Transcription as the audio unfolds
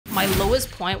My lowest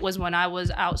point was when I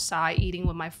was outside eating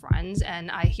with my friends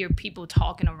and I hear people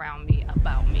talking around me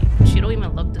about me. She don't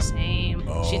even look the same.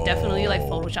 She definitely like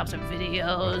photoshops some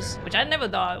videos, which I never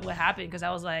thought would happen because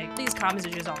I was like, these comments are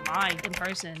just online. In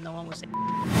person, no one would say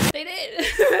they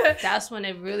did. That's when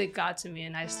it really got to me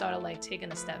and I started like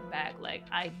taking a step back. Like,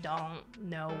 I don't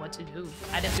know what to do.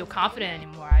 I didn't feel confident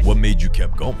anymore. What made you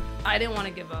keep going? I didn't want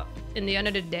to give up. In the end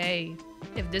of the day,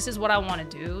 if this is what I want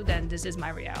to do, then this is my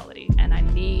reality. And I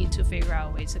need to figure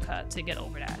out a way to get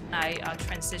over that. I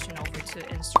transitioned over to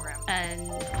Instagram and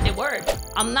it worked.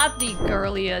 I'm not the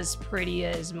girliest,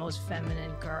 prettiest, most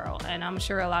feminine girl. And I'm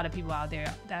sure a lot of people out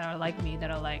there that are like me,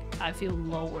 that are like, I feel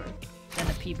lower than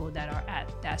the people that are at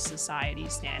that society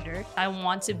standard. I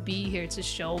want to be here to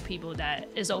show people that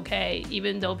it's okay,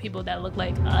 even though people that look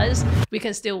like us, we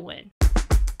can still win.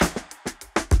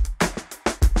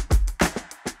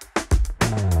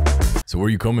 So where are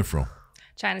you coming from?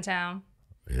 Chinatown.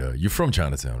 Yeah, you're from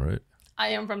Chinatown, right? I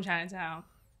am from Chinatown.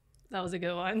 That was a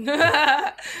good one.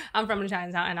 I'm from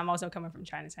Chinatown and I'm also coming from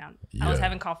Chinatown. Yeah. I was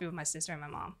having coffee with my sister and my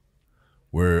mom.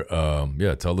 Where,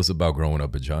 yeah, tell us about growing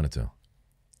up in Chinatown.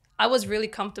 I was really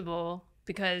comfortable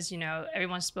because, you know,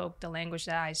 everyone spoke the language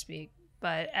that I speak.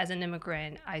 But as an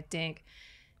immigrant, I think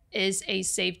is a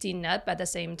safety net. But at the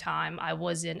same time, I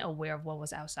wasn't aware of what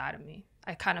was outside of me.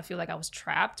 I kind of feel like I was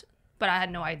trapped. But I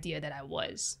had no idea that I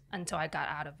was until I got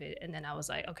out of it. And then I was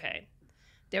like, okay,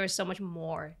 there is so much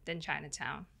more than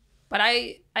Chinatown. But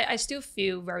I still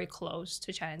feel very close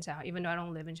to Chinatown, even though I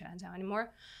don't live in Chinatown anymore.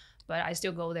 But I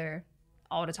still go there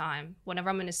all the time.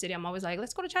 Whenever I'm in the city, I'm always like,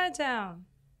 let's go to Chinatown.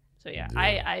 So yeah.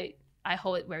 I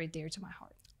hold it very dear to my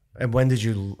heart. And when did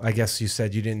you, I guess you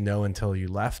said you didn't know until you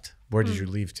left. Where did you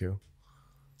leave to?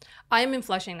 I am in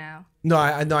Flushing now. No,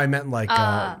 I meant like,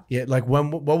 yeah, like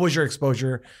what was your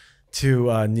exposure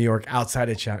to New York outside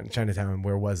of Chinatown?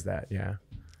 Where was that? Yeah.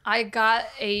 I got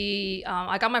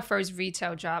my first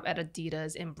retail job at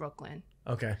Adidas in Brooklyn.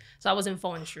 Okay. So I was in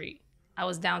Fulton Street. I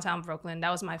was downtown Brooklyn. That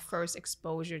was my first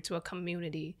exposure to a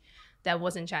community that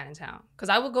was in Chinatown. Because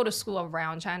I would go to school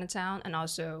around Chinatown and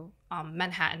also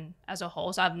Manhattan as a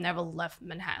whole. So I've never left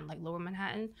Manhattan, like Lower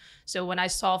Manhattan. So when I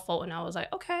saw Fulton, I was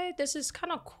like, okay, this is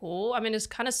kind of cool. I mean, it's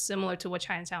kind of similar to what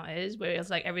Chinatown is, where it's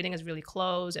like everything is really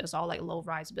close. It's all like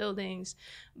low-rise buildings.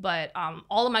 But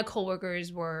all of my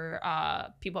coworkers were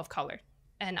people of color.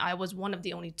 And I was one of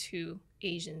the only 2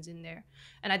 Asians in there.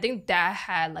 And I think that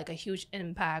had like a huge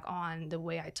impact on the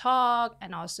way I talk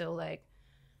and also like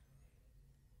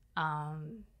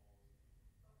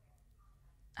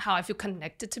how I feel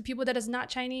connected to people that is not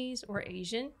Chinese or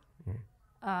Asian.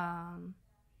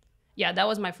 Yeah, that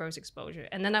was my first exposure.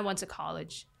 And then I went to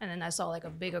college and then I saw like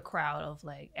a bigger crowd of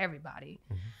like everybody.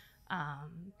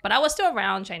 But I was still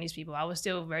around Chinese people. I was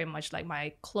still very much like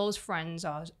my close friends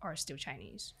are still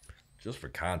Chinese. Just for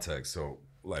context, so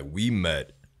like we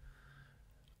met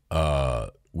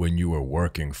when you were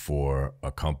working for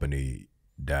a company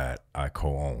that I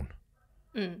co-own.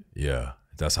 Yeah,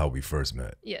 that's how we first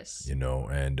met. Yes. You know,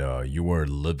 and you were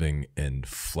living in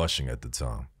Flushing at the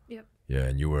time. Yep. Yeah,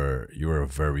 and you were a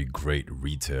very great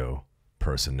retail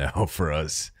personnel for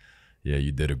us. Yeah,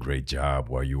 you did a great job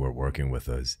while you were working with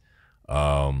us.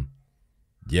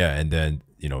 Yeah, and then,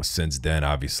 you know, since then,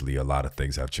 obviously a lot of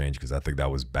things have changed because I think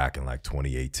that was back in like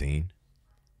 2018.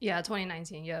 Yeah,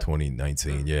 2019, yeah.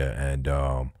 2019, yeah. And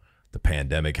the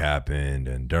pandemic happened,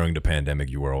 and during the pandemic,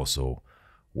 you were also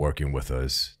working with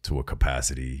us to a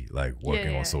capacity, like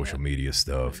working on social media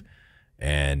stuff.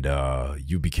 And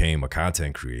you became a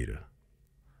content creator.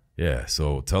 Yeah,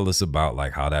 so tell us about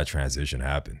like how that transition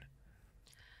happened.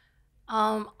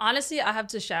 Honestly, I have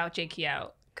to shout Jaeki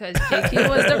out. Because Jaeki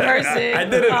was the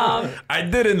person. I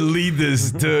didn't lead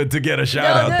this to get a shout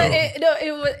out though.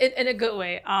 It was in a good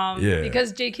way. Yeah.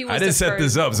 Because Jaeki was. I didn't set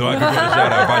this up so I could get a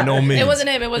shout out by no means. It wasn't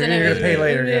him. It wasn't him. You're gonna pay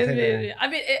later. I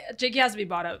mean, Jaeki has to be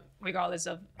brought up regardless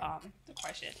of the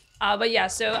question. But yeah,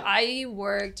 so I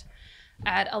worked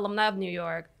at Alumni of New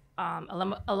York,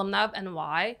 Alumni of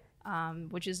NY,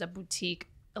 which is a boutique,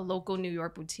 a local New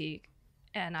York boutique,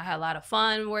 and I had a lot of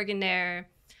fun working there.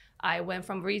 I went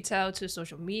from retail to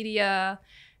social media,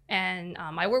 and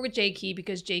I worked with Jaeki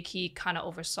because Jaeki kind of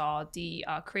oversaw the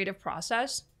creative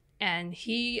process, and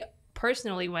he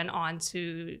personally went on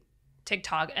to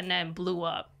TikTok and then blew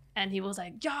up. And he was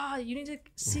like, yeah, you need to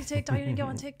see TikTok, you need to go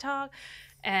on TikTok.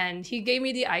 And he gave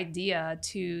me the idea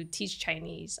to teach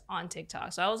Chinese on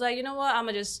TikTok. So I was like, you know what? I'm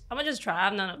gonna just try. I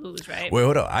have nothing to lose, right? Wait,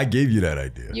 hold up. I gave you that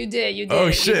idea. You did. Oh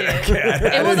shit.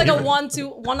 Okay, it was like a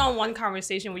one-on-one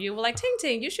conversation where you were like, Ting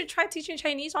Ting, you should try teaching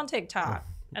Chinese on TikTok.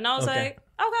 And I was like,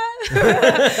 okay.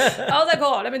 I was like,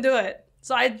 cool, let me do it.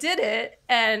 So I did it,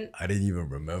 and I didn't even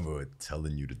remember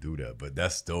telling you to do that, but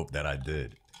that's dope that I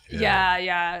did.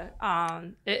 Yeah.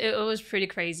 It was pretty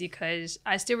crazy because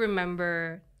I still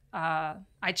remember.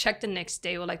 I checked the next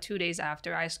day or like 2 days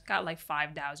after. I got like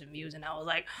 5,000 views, and I was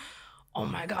like, "Oh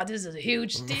my god, this is a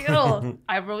huge deal!"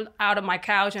 I rose out of my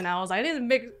couch and I was like, "I need to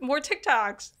make more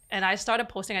TikToks." And I started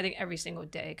posting, I think, every single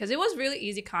day because it was really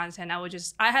easy content.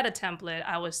 I had a template.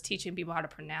 I was teaching people how to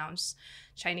pronounce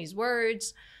Chinese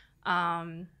words.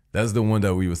 That's the one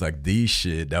that we was like, "These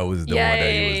shit." That was the one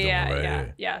that you was doing,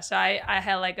 right? Yeah. So I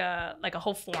had like a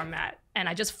whole format, and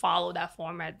I just followed that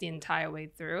format the entire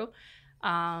way through.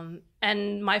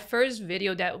 And my first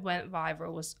video that went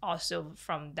viral was also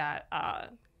from that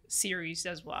series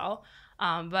as well.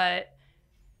 But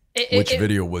which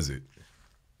video was it?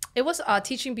 It was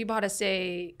correcting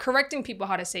people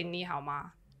how to say ni hao ma.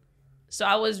 So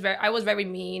I was very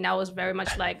mean. I was very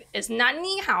much like, it's not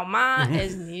ni hao ma,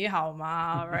 it's ni hao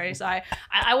ma, right? So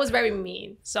I was very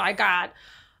mean. So I got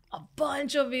a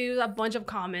bunch of views, a bunch of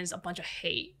comments, a bunch of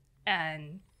hate,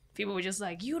 and people were just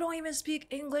like, "You don't even speak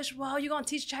English well. You're gonna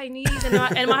teach Chinese?" And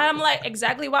in my head, I'm like,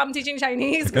 exactly why I'm teaching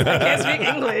Chinese, because I can't speak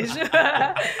English.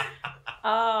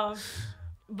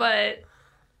 But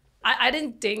I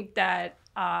didn't think that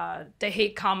the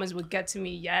hate comments would get to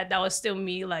me yet. That was still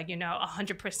me, like,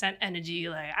 100% energy,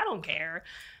 like, I don't care.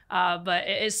 But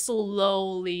it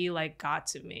slowly like got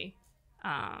to me.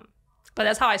 But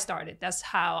that's how I started. That's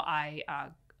how I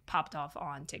popped off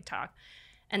on TikTok.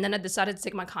 And then I decided to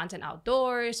take my content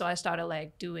outdoors. So I started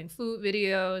like doing food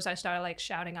videos. I started like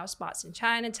shouting out spots in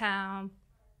Chinatown.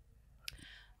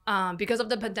 Because of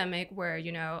the pandemic where,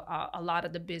 a lot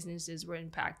of the businesses were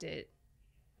impacted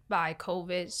by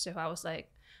COVID. So I was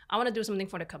like, I want to do something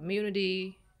for the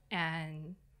community.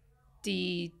 And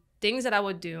the things that I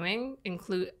was doing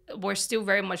were still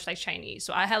very much like Chinese.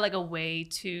 So I had like a way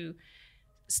to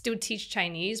still teach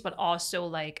Chinese, but also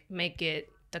like make it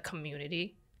the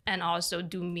community, and also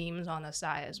do memes on the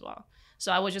side as well.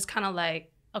 So I was just kind of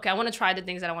like, okay, I want to try the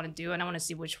things that I want to do, and I want to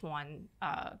see which one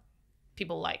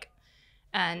people like.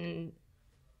 And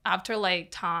after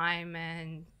like time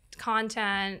and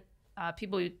content,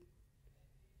 people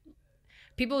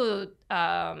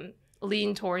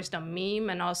lean towards the meme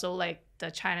and also like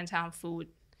the Chinatown food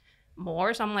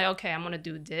more. So I'm like, okay, I'm gonna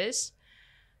do this.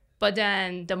 But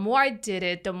then the more I did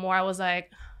it, the more I was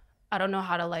like, I don't know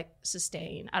how to like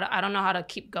sustain. I don't know how to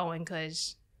keep going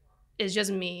because it's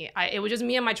just me. It was just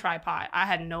me and my tripod. I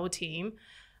had no team.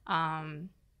 I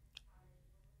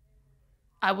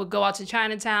would go out to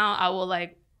Chinatown. I would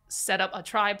like set up a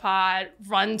tripod,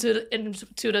 run to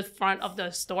the front of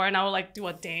the store, and I would like do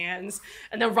a dance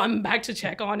and then run back to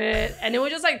check on it. And it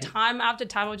was just like time after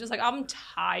time. I was just like, I'm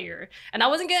tired. And I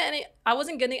wasn't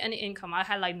getting any income. I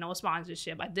had like no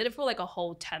sponsorship. I did it for like a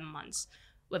whole 10 months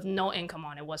with no income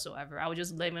on it whatsoever. I was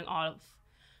just living off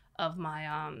of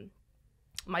my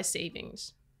my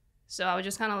savings. So I was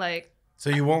just kind of like. So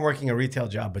you weren't working a retail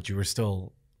job, but you were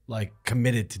still like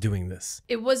committed to doing this.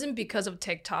 It wasn't because of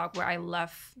TikTok where I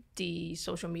left the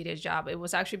social media job. It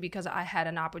was actually because I had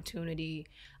an opportunity.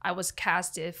 I was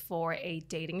casted for a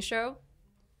dating show,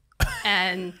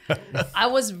 and I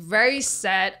was very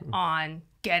set on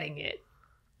getting it.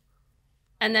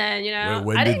 And then,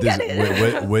 I didn't get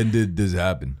it. When did this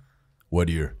happen? What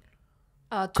year?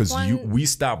 Because 20... we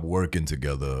stopped working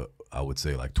together, I would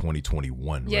say like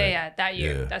 2021, right? Yeah, that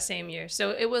year, that same year.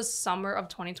 So it was summer of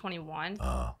 2021.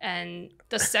 And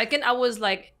the second I was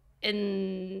like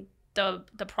in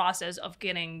the process of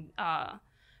getting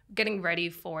ready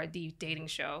for the dating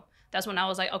show, that's when I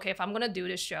was like, okay, if I'm going to do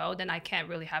this show, then I can't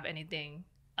really have anything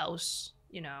else,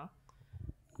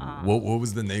 What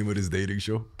was the name of this dating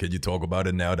show? Can you talk about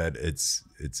it now that it's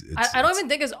I don't even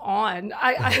think it's on.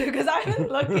 Because I've been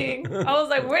looking. I was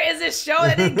like, where is this show?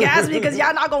 That didn't gas me because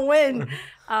y'all not gonna win.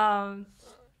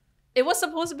 It was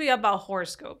supposed to be about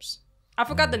horoscopes. I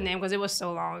forgot the name because it was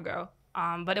so long ago.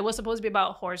 But it was supposed to be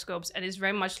about horoscopes, and it's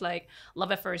very much like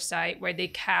Love at First Sight, where they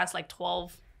cast like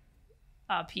 12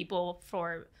 people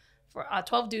for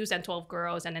 12 dudes and 12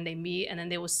 girls, and then they meet, and then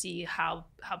they will see how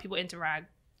people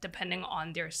interact depending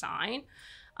on their sign.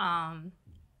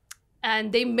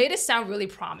 And they made it sound really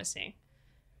promising.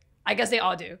 I guess they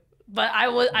all do. But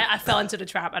I fell into the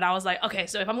trap, and I was like, okay,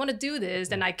 so if I'm gonna do this,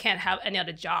 then I can't have any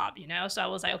other job, you know. So I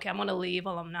was like, okay, I'm gonna leave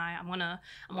alumni. I'm gonna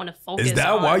focus. Is that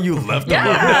on... why you left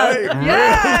yeah, alumni?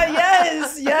 Yeah,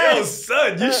 yes. Yo,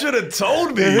 son, you should have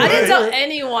told me. I didn't tell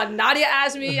anyone. Nadia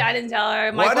asked me. I didn't tell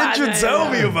her. Why didn't you tell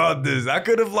me about this? I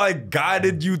could have like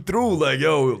guided you through, like,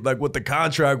 yo, like what the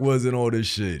contract was and all this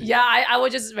shit. Yeah, I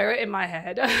was just very in my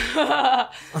head. I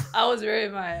was very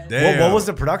in my head. Damn. What was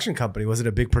the production company? Was it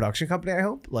a big production company? I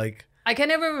hope. Like, I can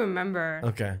never remember.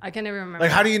 Okay. I can never remember.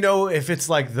 Like, how do you know if it's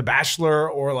like The Bachelor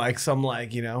or like some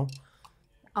like, you know?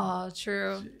 Oh,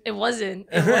 true. It wasn't.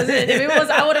 It wasn't. If it was,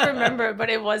 I would have remembered, but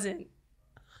it wasn't.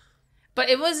 But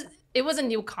it was a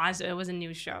new concept. It was a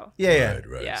new show. Yeah.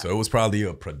 Right. Yeah. So it was probably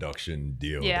a production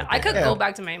deal. Yeah, I could go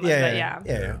back to mainland, but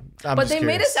yeah. But they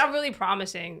made it sound really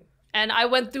promising, and I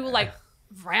went through like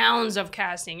rounds of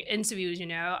casting interviews. You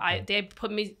know, they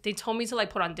told me to like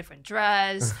put on different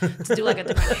dress, to do like a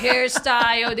different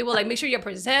hairstyle. They were like, make sure you're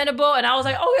presentable, and I was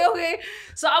like, okay.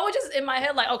 So I was just in my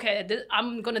head like, okay,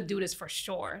 I'm gonna do this for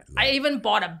sure. I even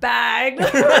bought a bag.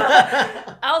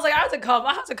 I was like, I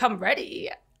have to come ready.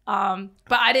 But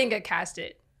I didn't get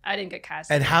casted.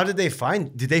 And how did they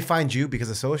find? Did they find you because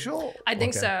of social? I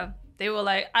think so. They were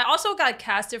like, I also got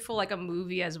casted for like a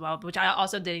movie as well, which I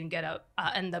also didn't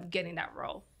end up getting that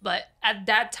role. But at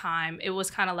that time, it was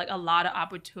kind of like a lot of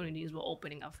opportunities were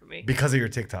opening up for me because of your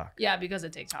TikTok. Yeah, because of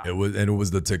TikTok. It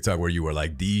was the TikTok where you were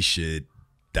like, these shit.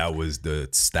 That was the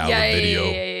style of video.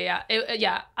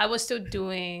 Yeah. I was still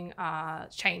doing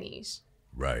Chinese.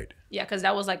 Right. Yeah, because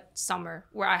that was like summer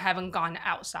where I haven't gone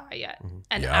outside yet.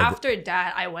 And Yeah, after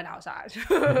that, I went outside.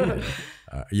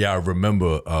 I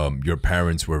remember your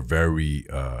parents were very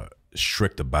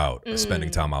strict about spending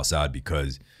time outside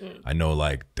because I know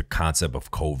like the concept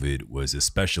of COVID was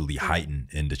especially heightened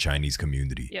in the Chinese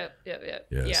community. Yep.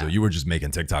 Yeah, so you were just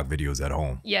making TikTok videos at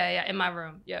home. Yeah, in my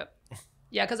room. Yep.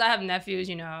 Yeah, because I have nephews,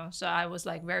 you know, so I was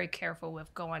like very careful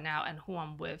with going out and who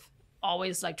I'm with.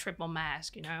 Always like triple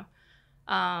mask, you know.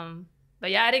 But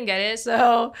yeah, I didn't get it.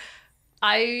 So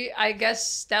I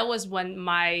guess that was when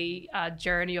my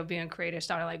journey of being a creator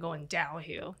started like going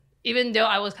downhill. Even though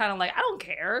I was kind of like, I don't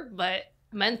care, but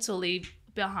mentally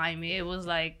behind me, it was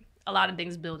like a lot of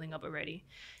things building up already.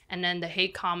 And then the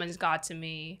hate comments got to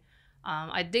me.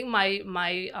 I think my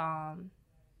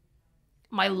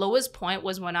lowest point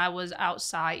was when I was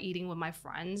outside eating with my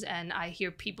friends and I hear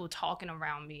people talking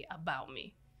around me about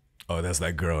me. Oh, that's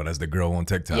that girl. That's the girl on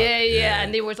TikTok. Yeah.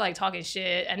 And they were like talking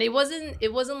shit. And it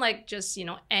wasn't like just, you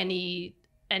know,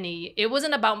 it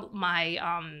wasn't about my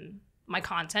my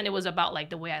content. It was about like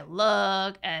the way I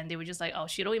look. And they were just like, oh,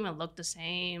 she don't even look the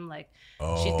same. Like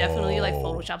she definitely like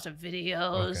photoshops her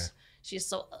videos. Okay. She's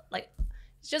so like,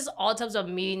 it's just all types of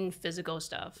mean physical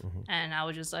stuff. And I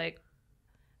was just like,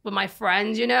 with my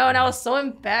friends, you know, and I was so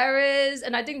embarrassed.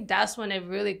 And I think that's when it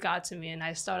really got to me. And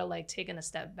I started like taking a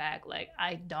step back. Like,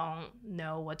 I don't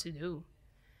know what to do.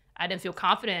 I didn't feel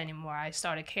confident anymore. I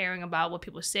started caring about what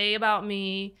people say about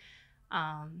me.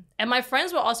 And my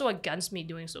friends were also against me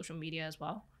doing social media as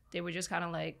well. They were just kind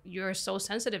of like, you're so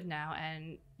sensitive now.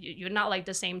 And you're not like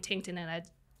the same Ting Ting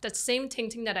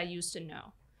that I used to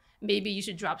know. Maybe you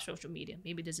should drop social media.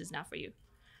 Maybe this is not for you.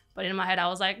 But in my head, I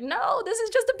was like, no, this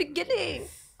is just the beginning.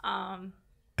 And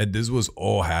this was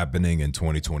all happening in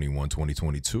 2021,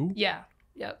 2022? Yeah.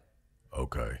 Yep.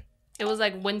 Okay. It was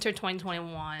like winter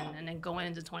 2021 and then going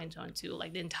into 2022,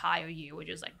 like the entire year was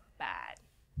just like bad.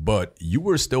 But you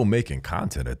were still making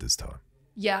content at this time.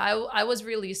 Yeah, I was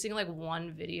releasing like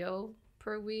one video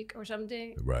per week or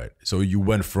something. Right. So you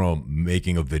went from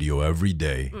making a video every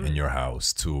day in your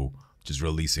house to just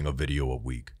releasing a video a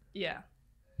week. Yeah.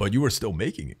 But you were still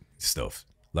making stuff.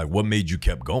 Like, what made you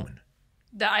keep going?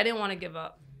 That I didn't want to give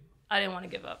up. I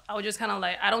was just kind of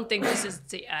like, I don't think this is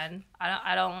the end.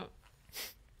 I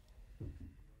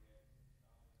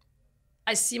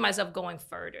see myself going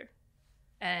further.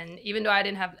 And even though I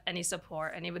didn't have any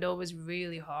support, and even though it was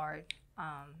really hard,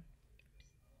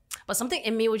 but something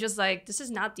in me was just like, this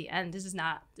is not the end. This is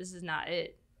not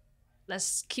it.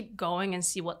 Let's keep going and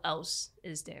see what else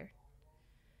is there.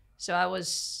 So I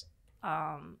was,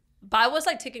 but I was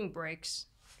like taking breaks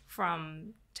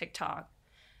from TikTok.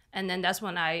 And then that's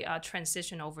when I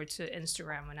transitioned over to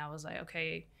Instagram, and I was like,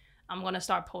 okay, I'm going to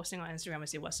start posting on Instagram and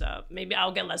see what's up. Maybe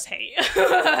I'll get less hate.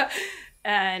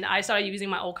 And I started using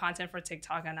my old content for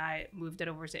TikTok, and I moved it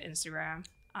over to Instagram.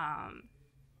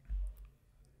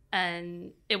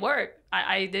 And it worked.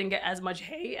 I didn't get as much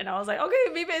hate, and I was like,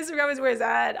 okay, maybe Instagram is where it's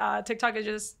at. TikTok is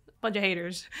just a bunch of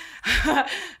haters. I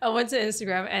went to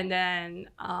Instagram, and then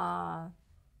I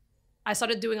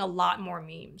started doing a lot more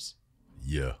memes.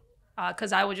 Yeah.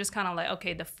 because I was just kind of like,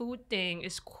 okay, the food thing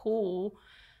is cool,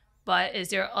 but is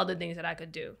there other things that I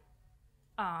could do?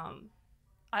 I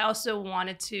also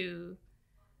wanted to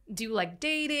do like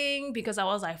dating because I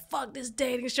was like, fuck this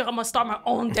dating show. I'm gonna start my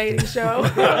own dating show.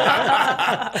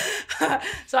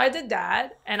 So I did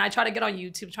that, and I tried to get on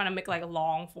YouTube, trying to make like a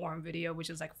long form video, which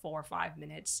is like 4 or 5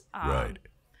 minutes. Right.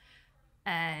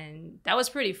 And that was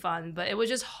pretty fun, but it was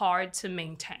just hard to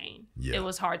maintain. Yeah. It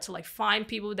was hard to like find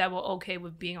people that were okay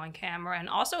with being on camera, and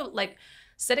also like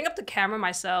setting up the camera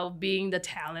myself, being the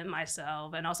talent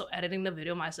myself, and also editing the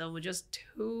video myself was just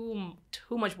too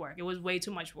much work. It was way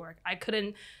too much work. I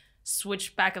couldn't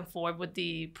switch back and forth with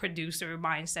the producer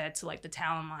mindset to like the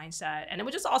talent mindset, and it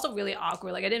was just also really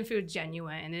awkward. Like I didn't feel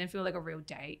genuine, and it didn't feel like a real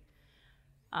date.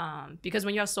 Because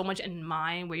when you have so much in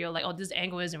mind where you're like, oh, this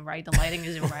angle isn't right, the lighting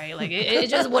isn't right, like it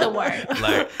just wouldn't work.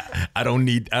 Like I don't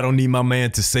need my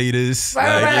man to say this.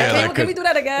 Right, like, right. Yeah, Can we do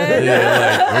that again?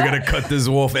 Yeah, like we're gonna cut this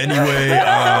off anyway.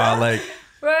 Like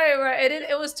Right.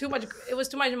 It was too much. It was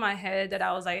too much in my head that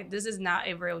I was like, this is not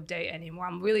a real date anymore.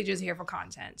 I'm really just here for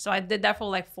content. So I did that for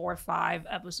like 4 or 5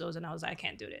 episodes, and I was like, I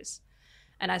can't do this.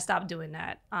 And I stopped doing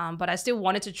that. But I still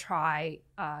wanted to try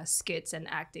skits and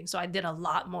acting. So I did a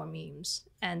lot more memes.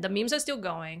 And the memes are still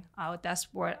going. That's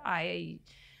what I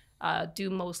do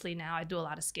mostly now. I do a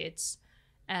lot of skits.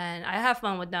 And I have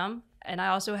fun with them. And I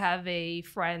also have a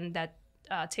friend that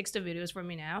takes the videos for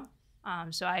me now.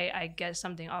 So I get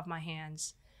something off my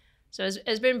hands. So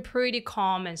it's been pretty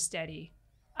calm and steady.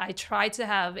 I try to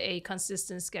have a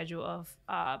consistent schedule of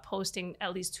posting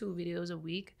at least 2 videos a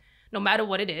week, no matter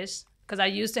what it is. Because I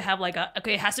used to have like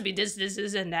okay, it has to be this,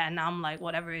 and that. And now I'm like,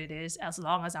 whatever it is, as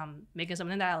long as I'm making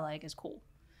something that I like, is cool.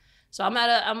 So I'm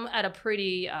at a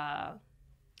pretty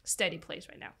steady place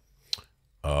right now.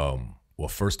 Well,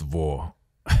 first of all,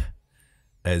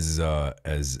 as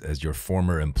your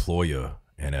former employer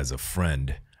and as a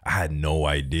friend, I had no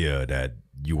idea that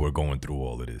you were going through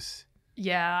all of this.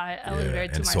 Yeah, I was very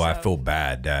to and myself. so I feel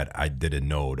bad that I didn't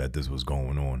know that this was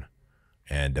going on,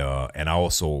 and I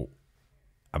also,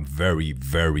 I'm very,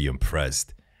 very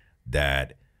impressed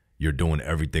that you're doing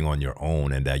everything on your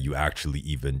own and that you actually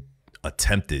even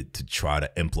attempted to try to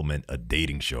implement a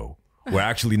dating show. Well,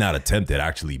 actually not attempted,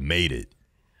 actually made it.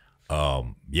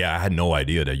 Yeah, I had no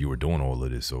idea that you were doing all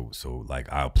of this. So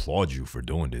like, I applaud you for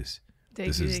doing this.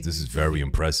 This is very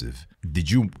impressive. Did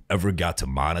you ever got to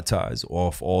monetize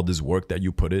off all this work that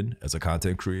you put in as a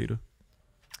content creator?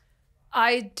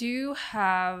 I do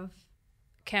have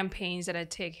campaigns that I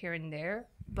take here and there,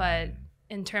 but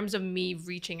in terms of me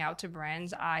reaching out to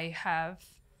brands, I have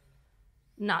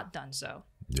not done so.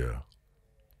 Yeah.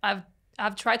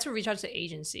 I've tried to reach out to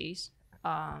agencies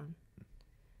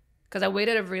because I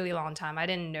waited a really long time. I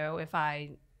didn't know if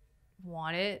I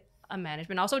wanted a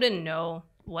management. I also didn't know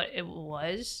what it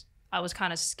was. I was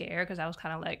kind of scared because I was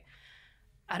kind of like,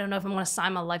 I don't know if I'm going to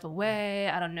sign my life away.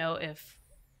 I don't know if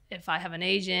I have an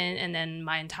agent and then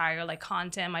my entire like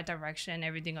content, my direction,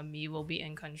 everything of me will be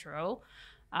in control,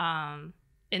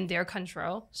 in their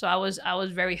control. So I was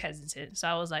very hesitant. So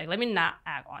I was like, let me not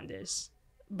act on this.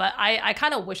 But I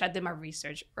kind of wish I did my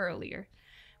research earlier,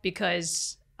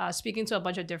 because speaking to a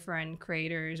bunch of different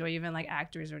creators or even like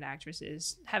actors or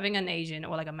actresses, having an agent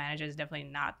or like a manager is definitely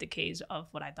not the case of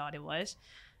what I thought it was.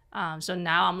 So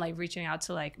now I'm like reaching out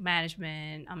to like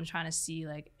management. I'm trying to see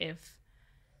like if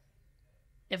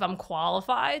I'm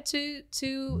qualified to.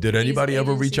 Did anybody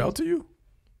ever reach out to you?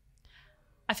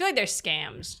 I feel like they're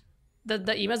scams. The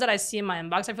emails that I see in my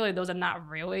inbox, I feel like those are not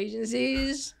real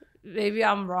agencies. Maybe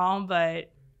I'm wrong, but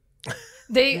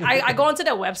I go onto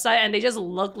their website and they just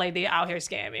look like they out here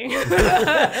scamming.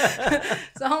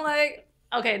 So I'm like,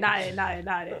 okay, not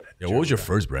it. Yeah, what was your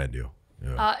first brand deal?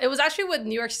 Yeah. It was actually with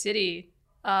New York City.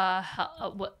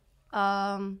 New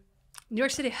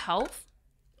York City Health.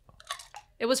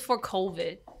 It was for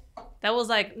COVID. That was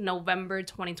like November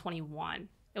 2021.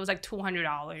 It was like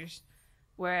 $200,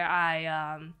 where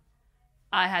I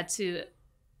had to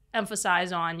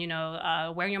emphasize on,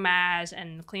 wearing your mask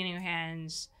and cleaning your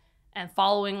hands and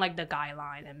following like the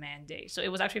guideline and mandate. So it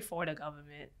was actually for the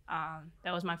government.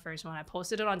 That was my first one. I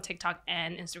posted it on TikTok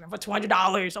and Instagram for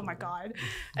 $200. Oh my God.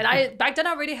 And back then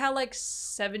I already had like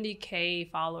 70K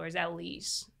followers at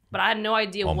least. But I had no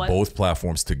idea on both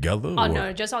platforms together? Oh,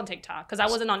 no, just on TikTok, because I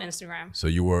wasn't on Instagram. So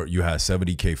you had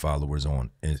 70K followers on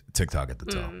TikTok at the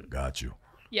time. Got you.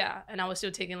 Yeah, and I was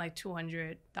still taking like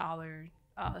 $200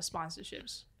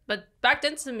 sponsorships. But back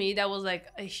then, to me, that was like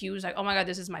a huge, like, oh my God,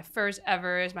 this is my first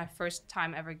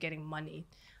time ever getting money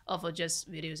off of just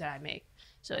videos that I make.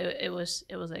 So it was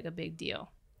like a big deal.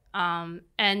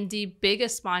 And the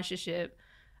biggest sponsorship,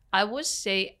 I would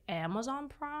say Amazon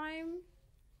Prime.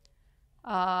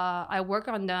 I work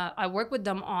with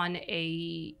them on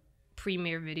a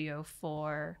premiere video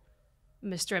for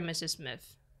Mr. and Mrs.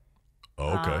 Smith.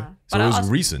 Oh, okay. So it was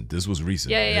recent. This was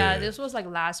recent. Yeah. This was like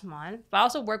last month. But I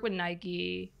also work with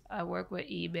Nike. I work with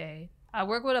eBay. I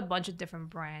work with a bunch of different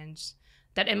brands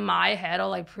that in my head are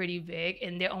like pretty big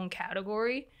in their own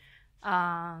category.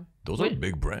 Those are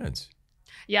big brands.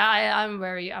 Yeah, I'm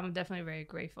definitely very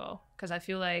grateful because I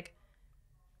feel like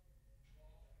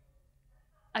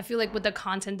with the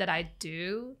content that I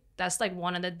do, that's like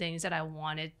one of the things that I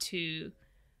wanted to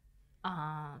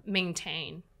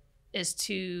maintain is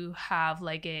to have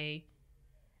like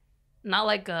not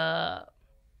like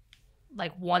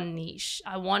one niche.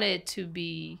 I want it to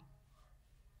be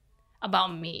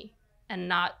about me and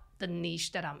not the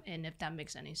niche that I'm in, if that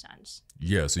makes any sense.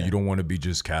 Yeah, so you don't want to be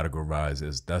just categorized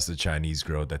as that's the Chinese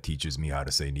girl that teaches me how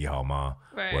to say ni hao ma,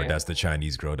 right. Or that's the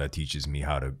Chinese girl that teaches me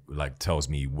how to, like, tells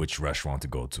me which restaurant to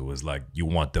go to. It's like you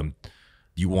want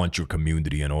your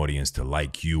community and audience to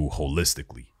like you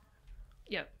holistically.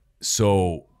 Yep.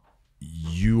 So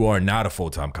you are not a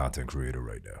full-time content creator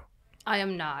right now. I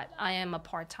am not. I am a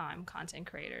part-time content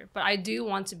creator, but I do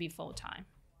want to be full-time.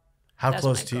 How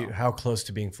close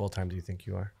to being full-time do you think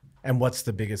you are? And what's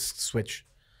the biggest switch?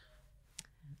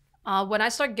 When I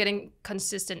start getting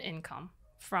consistent income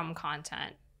from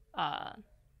content,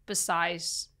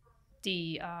 besides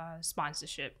the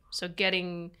sponsorship, so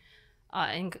getting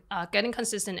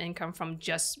consistent income from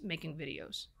just making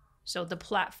videos. So the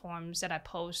platforms that I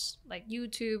post, like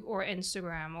YouTube or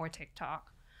Instagram or TikTok,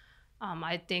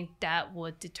 I think that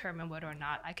would determine whether or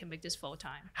not I can make this full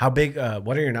time. How big?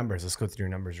 What are your numbers? Let's go through your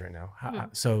numbers right now.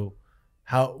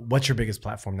 What's your biggest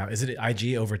platform now? Is it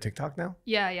IG over TikTok now?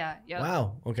 Yeah.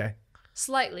 Wow. Okay.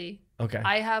 Slightly. Okay.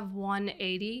 I have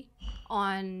 180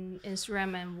 on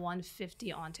Instagram and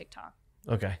 150 on TikTok.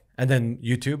 Okay. And then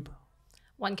YouTube?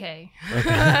 1K.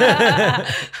 Okay.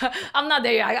 I'm not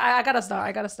there yet. I gotta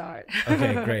start.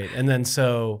 Okay, great. And then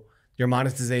so your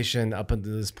monetization up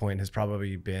until this point has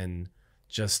probably been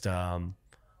just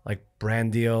like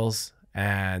brand deals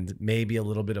and maybe a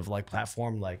little bit of like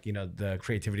platform, like, you know, the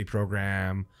creativity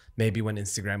program, maybe when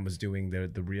Instagram was doing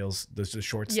the reels, the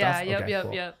short stuff.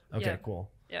 Yeah,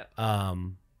 cool. Yeah.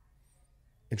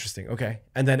 Interesting. Okay.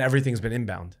 And then everything's been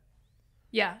inbound.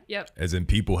 Yeah, yep. As in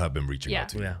people have been reaching out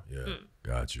to you. Yeah.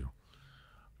 Got you.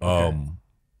 Okay.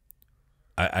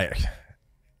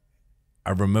 I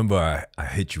remember I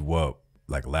hit you up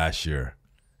like last year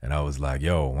and I was like,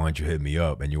 yo, why don't you hit me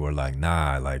up? And you were like,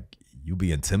 nah, like you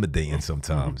be intimidating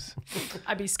sometimes.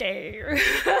 I be scared.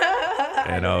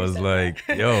 And I was like,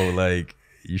 yo, like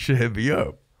you should hit me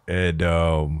up. And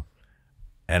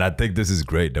I think this is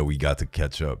great that we got to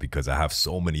catch up because I have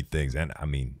so many things. And I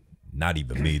mean, not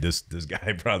even me. This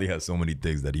guy probably has so many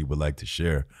things that he would like to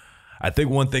share. I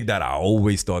think one thing that I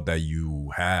always thought that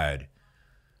you had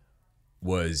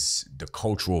was the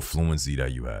cultural fluency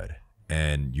that you had.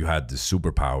 And you had the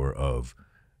superpower of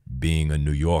being a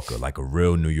New Yorker, like a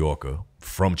real New Yorker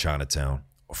from Chinatown,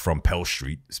 from Pell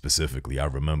Street specifically. I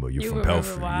remember you're from Pell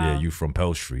Street. Wow. Yeah, you from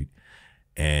Pell Street.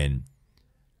 And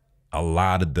a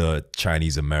lot of the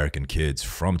Chinese American kids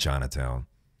from Chinatown,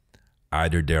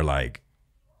 either they're like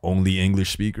only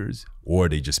English speakers or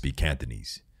they just speak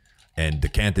Cantonese. And the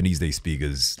Cantonese they speak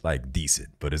is like decent,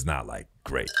 but it's not like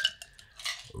great.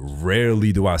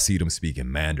 Rarely do I see them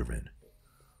speaking Mandarin.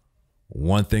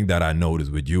 One thing that I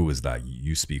noticed with you is like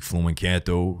you speak fluent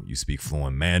Canto, you speak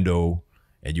fluent Mando,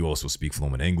 and you also speak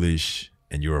fluent English,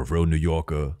 and you're a real New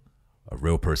Yorker, a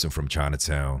real person from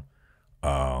Chinatown.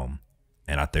 And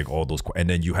I think all those, and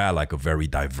then you had like a very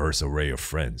diverse array of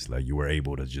friends. Like you were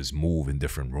able to just move in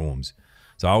different rooms.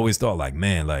 So I always thought like,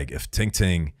 man, like if Ting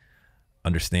Ting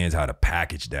understands how to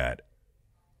package that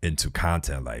into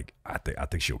content, like I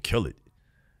think she'll kill it.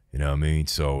 You know what I mean?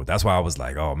 So that's why I was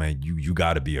like, oh man, you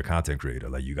got to be a content creator.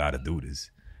 Like you got to do this.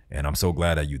 And I'm so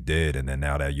glad that you did. And then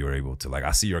now that you're able to, like,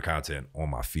 I see your content on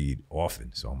my feed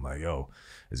often. So I'm like, yo,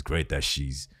 it's great that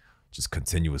she's just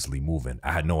continuously moving.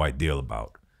 I had no idea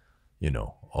about, you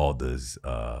know, all this,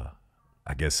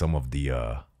 I guess some of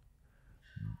the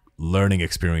learning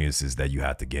experiences that you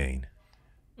had to gain.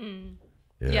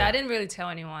 Yeah, I didn't really tell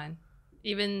anyone.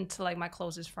 Even to like my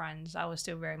closest friends, I was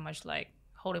still very much like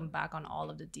holding back on all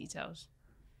of the details.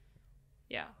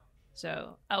 Yeah.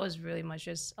 So I was really much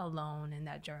just alone in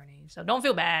that journey. So don't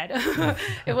feel bad.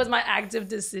 It was my active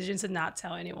decision to not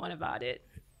tell anyone about it.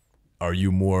 Are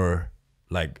you more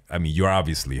like, I mean, you're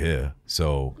obviously here.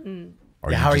 So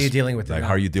how are you dealing with that? Like,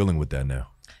 how are you dealing with that now?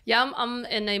 Yeah, I'm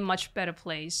in a much better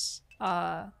place.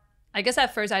 I guess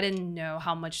at first I didn't know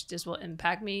how much this will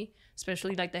impact me,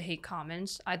 especially like the hate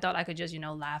comments. I thought I could just,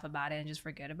 laugh about it and just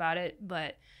forget about it.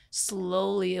 But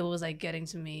slowly it was like getting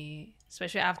to me,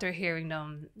 especially after hearing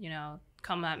them,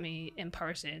 come at me in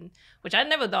person, which I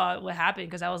never thought would happen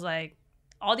because I was like,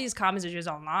 all these comments are just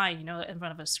online, in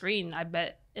front of a screen. I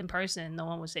bet in person no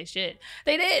one would say shit.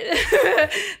 They did.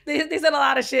 they said a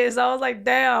lot of shit. So I was like,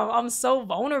 damn, I'm so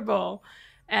vulnerable.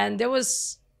 And there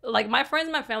was like my friends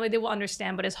and my family, they will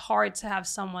understand, but it's hard to have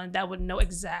someone that would know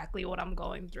exactly what I'm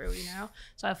going through,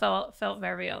 So I felt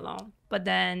very alone. But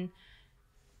then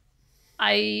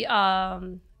I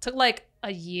took like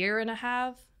a year and a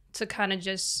half to kind of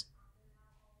just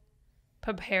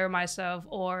prepare myself,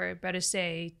 or better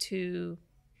say, to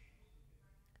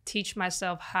teach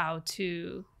myself how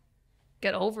to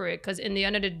get over it. Because in the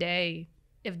end of the day,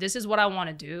 if this is what I want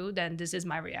to do, then this is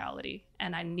my reality.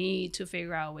 And I need to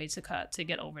figure out a way to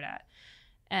get over that.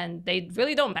 And they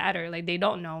really don't matter. Like, they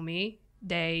don't know me.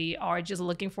 They are just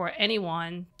looking for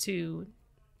anyone to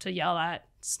yell at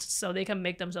so they can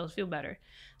make themselves feel better.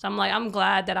 So I'm like, I'm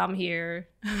glad that I'm here,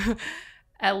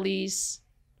 at least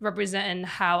representing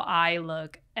how I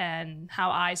look and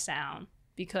how I sound,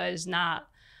 because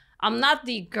I'm not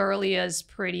the girliest,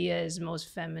 prettiest, most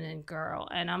feminine girl.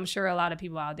 And I'm sure a lot of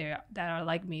people out there that are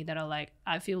like me, that are like,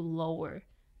 I feel lower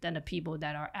than the people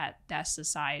that are at that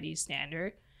society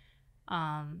standard.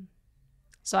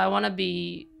 So I want to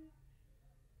be,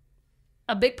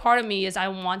 a big part of me is I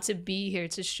want to be here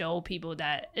to show people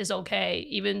that it's okay.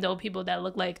 Even though people that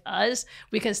look like us,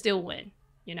 we can still win.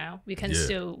 We can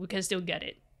still get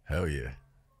it. Hell yeah.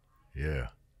 Yeah.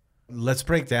 Let's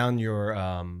break down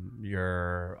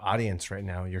your audience right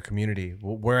now, your community.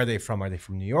 Where are they from? Are they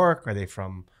from New York? Are they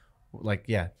from,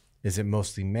 is it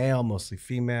mostly male, mostly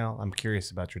female? I'm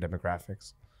curious about your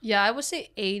demographics. Yeah, I would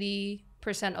say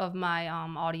 80% of my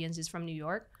audience is from New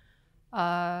York.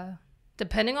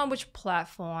 Depending on which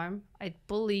platform, I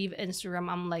believe Instagram,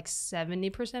 I'm like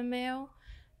 70% male,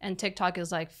 and TikTok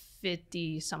is like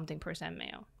 50-something%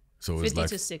 male. So it's 50 like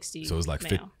to 60. So it's like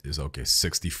male. it's okay,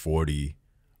 60-40,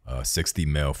 60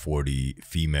 male, 40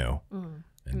 female, and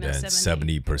then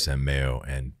 70% male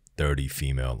and 30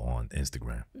 female on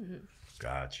Instagram. Mm-hmm.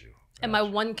 Got you. And my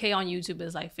 1K on YouTube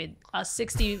is like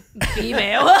 60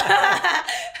 female.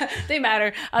 They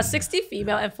matter. 60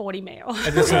 female and 40 male.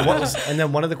 And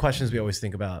then one of the questions we always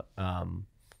think about, and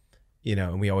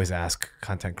we always ask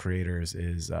content creators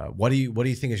is, what do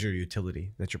you think is your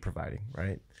utility that you're providing,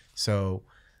 right? So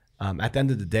at the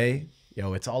end of the day,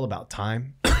 it's all about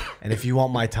time. And if you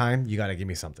want my time, you got to give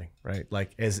me something, right?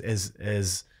 Like as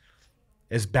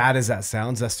bad as that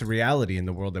sounds, that's the reality in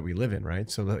the world that we live in, right?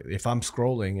 So if I'm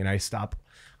scrolling and I stop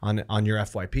on your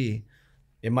FYP,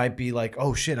 it might be like,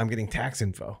 oh shit, I'm getting tax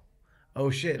info. Oh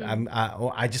shit,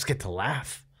 I just get to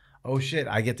laugh. Oh shit,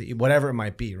 I get to eat, whatever it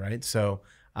might be, right? So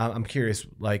I'm curious,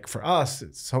 like for us,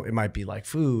 it might be like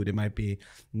food. It might be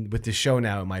with this show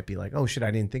now. It might be like, oh shit,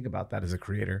 I didn't think about that as a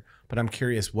creator. But I'm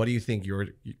curious, what do you think your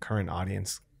current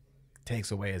audience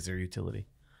takes away as their utility?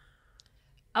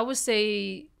 I would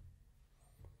say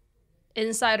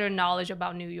insider knowledge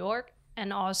about New York,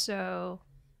 and also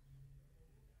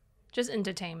just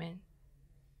entertainment.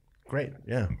 Great.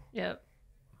 Yeah. Yep.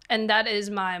 And that is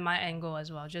my angle as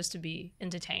well, just to be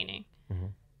entertaining.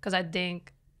 Because I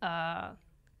think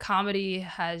comedy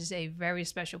has a very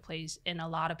special place in a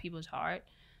lot of people's heart.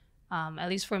 At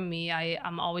least for me,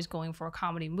 I'm always going for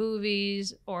comedy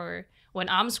movies, or when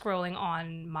I'm scrolling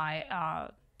on my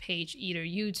page, either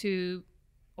YouTube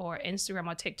or Instagram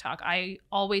or TikTok, I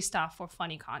always stop for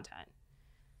funny content.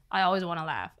 I always want to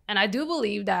laugh. And I do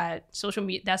believe that social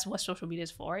media, that's what social media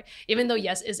is for. Even though,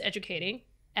 yes, it's educating,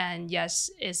 and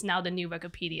yes, it's now the new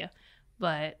Wikipedia.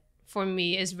 But for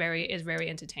me, it's very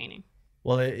entertaining.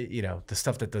 Well, the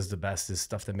stuff that does the best is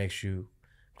stuff that makes you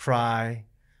cry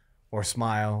or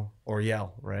smile or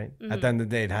yell, right? At the end of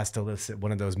the day, it has to elicit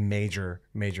one of those major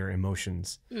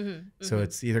emotions. So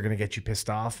it's either going to get you pissed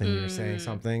off and you're saying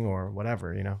something, or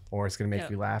whatever, or it's going to make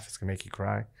you laugh. It's going to make you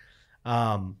cry.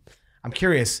 I'm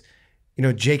curious,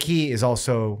 Jaeki is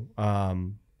also,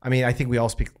 I think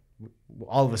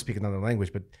all of us speak another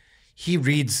language, but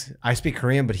I speak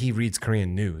Korean, but he reads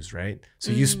Korean news, right?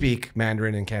 So you speak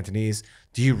Mandarin and Cantonese.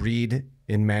 Do you read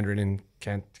in Mandarin and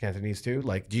Cantonese too?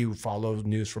 Like, do you follow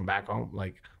news from back home,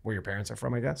 like where your parents are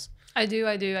from, I guess? I do.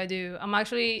 I'm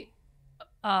actually,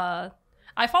 I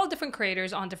follow different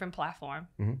creators on different platforms.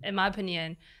 In my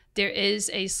opinion, there is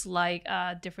a slight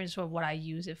difference for what I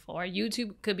use it for.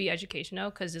 YouTube could be educational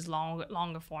because it's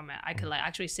longer format. I could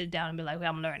actually sit down and be like,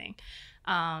 I'm learning.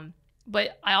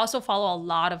 But I also follow a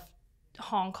lot of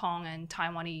Hong Kong and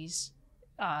Taiwanese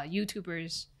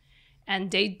YouTubers, and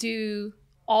they do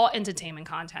all entertainment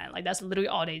content. Like that's literally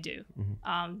all they do.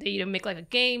 They either make like a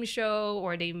game show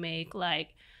or they make like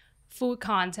food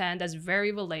content that's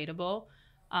very relatable.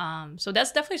 So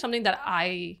that's definitely something that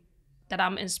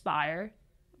I'm inspired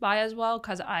by as well,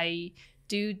 because I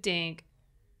do think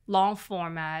long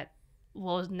format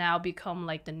will now become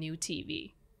like the new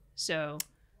TV. So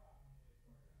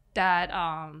that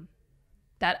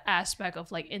that aspect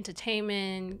of like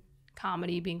entertainment,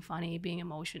 comedy, being funny, being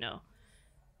emotional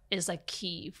is like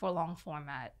key for long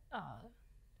format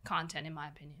content, in my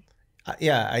opinion.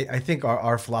 Yeah, I think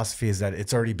our philosophy is that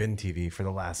it's already been TV for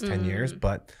the last 10 years.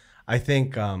 But I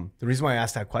think the reason why I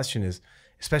asked that question is,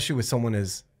 especially with someone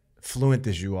as fluent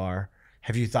as you are,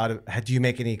 do you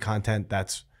make any content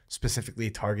that's specifically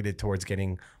targeted towards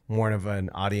getting more of an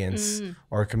audience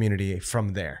or a community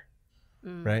from there,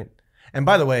 right? And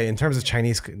by the way, in terms of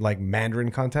Chinese like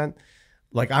Mandarin content,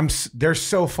 like they're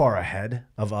so far ahead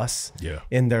of us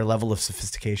in their level of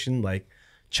sophistication. Like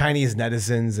Chinese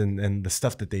netizens and the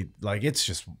stuff that they like, it's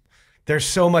just, they're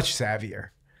so much savvier.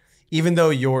 Even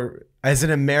though as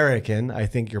an American, I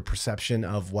think your perception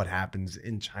of what happens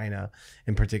in China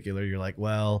in particular, you're like,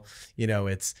 well, you know,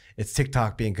 it's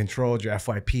TikTok being controlled, your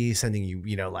FYP sending you,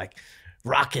 you know, like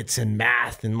rockets and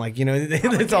math and like, you know,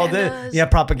 it's all this,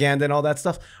 propaganda and all that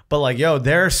stuff. But like, yo,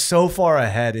 they're so far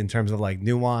ahead in terms of like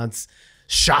nuance,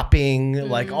 shopping,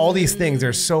 like all these things.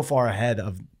 They're so far ahead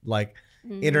of like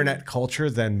internet culture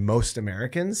than most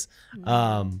Americans.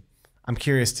 I'm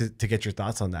curious to get your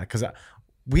thoughts on that, because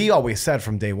we always said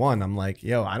from day one, I'm like,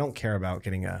 yo, I don't care about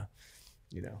getting a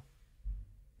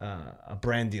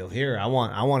brand deal here. I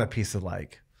want a piece of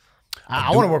like,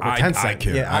 I want to work with Tencent. I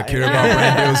care. I care about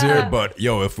brand deals here, but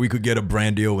yo, if we could get a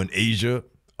brand deal in Asia,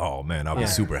 oh man, I'll be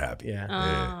super happy.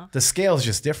 Yeah. The scale is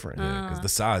just different. Because the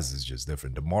size is just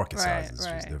different. The market size is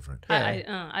just different.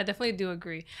 I definitely do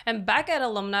agree. And back at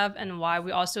Alumni of NY,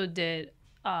 we also did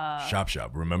Shop,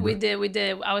 remember? We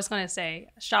did. I was gonna say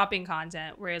shopping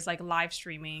content, where it's like live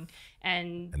streaming,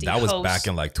 and that was back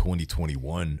in like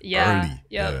 2021, early.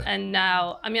 Yeah. And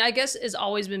now, I mean, I guess it's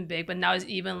always been big, but now it's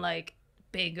even like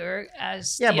bigger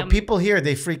as but people here,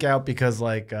 they freak out because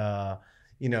like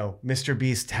you know, Mr.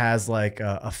 Beast has like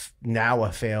now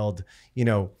a failed, you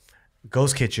know,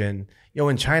 ghost kitchen. You know,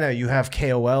 in China you have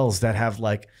KOLs that have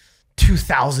like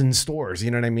 2,000 stores, you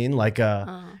know what I mean? Like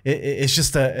it's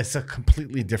just it's a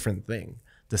completely different thing,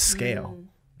 the scale,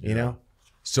 you know?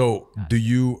 So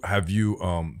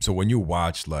so when you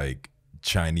watch like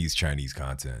Chinese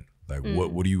content, like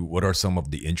what are some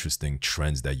of the interesting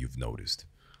trends that you've noticed?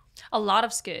 A lot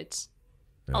of skits.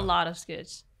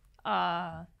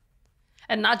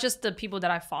 And not just the people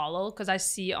that I follow, because I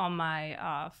see on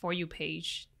my For You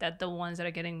page that the ones that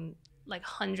are getting like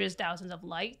hundreds, thousands of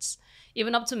likes,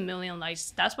 even up to 1 million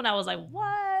likes. That's when I was like,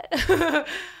 what?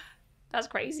 That's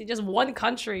crazy. Just one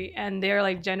country, and they're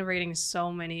like generating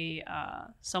so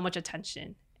much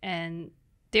attention. And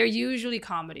they're usually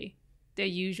comedy. They're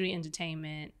usually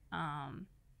entertainment.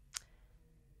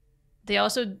 They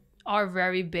also are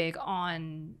very big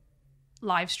on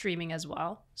live streaming as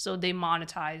well. So they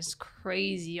monetize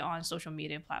crazy on social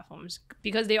media platforms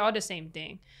because they are the same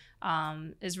thing.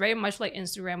 It's very much like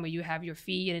Instagram, where you have your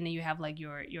feed and then you have like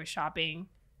your shopping,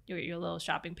 your little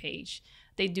shopping page.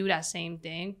 They do that same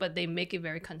thing, but they make it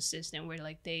very consistent, where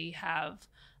like they have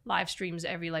live streams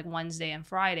every like Wednesday and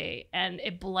Friday, and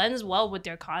it blends well with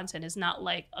their content. It's not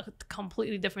like a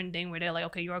completely different thing where they're like,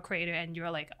 okay, you're a creator and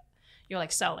you're like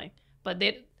selling, but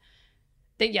they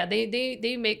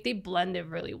blend it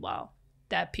really well,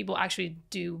 that people actually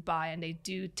do buy, and they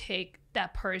do take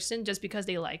that person just because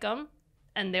they like them,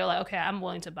 and they're like, okay, I'm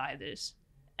willing to buy this.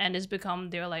 And it's become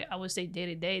their, like, I would say day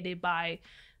to day, they buy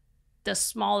the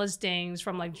smallest things,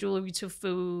 from like jewelry to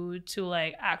food to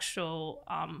like actual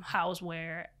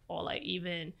houseware, or like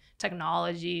even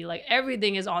technology. Like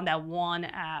everything is on that one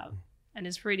app, and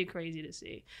it's pretty crazy to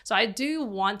see. So I do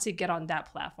want to get on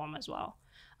that platform as well.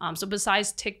 So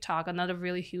besides TikTok, another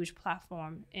really huge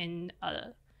platform in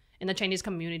the Chinese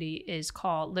community is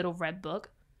called Little Red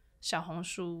Book, 小红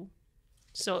书.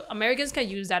 So Americans can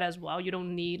use that as well. You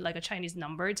don't need like a Chinese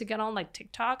number to get on like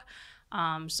TikTok.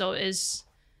 So it's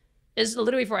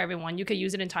literally for everyone. You can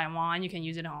use it in Taiwan, you can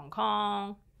use it in Hong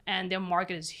Kong, and their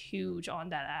market is huge on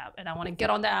that app. And I want to get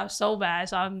on the app so bad.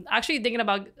 So I'm actually thinking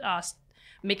about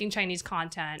making Chinese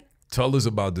content. Tell us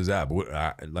about this app.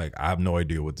 I have no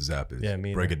idea what this app is. Yeah,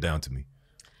 break it down to me.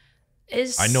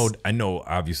 I know.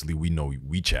 Obviously, we know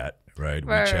WeChat, right?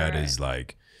 WeChat is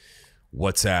like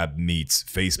WhatsApp meets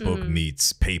Facebook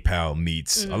meets PayPal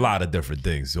meets a lot of different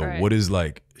things. So what is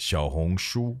like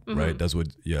Xiaohongshu, right? That's what,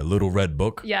 Little Red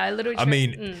Book. Yeah, I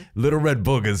mean, Little Red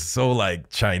Book is so like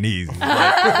Chinese. Like,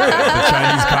 the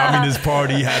Chinese Communist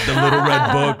Party had the Little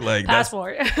Red Book. Like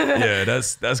passport.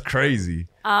 That's crazy.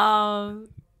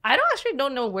 I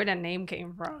don't know where the name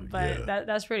came from, but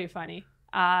that's pretty funny.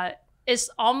 It's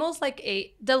almost like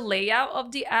the layout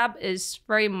of the app is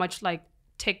very much like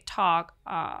TikTok.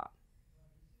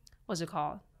 What's it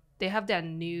called? They have that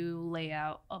new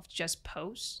layout of just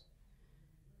posts,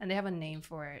 and they have a name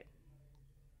for it.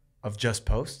 Of just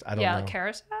post? I don't know. Yeah,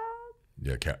 carousel.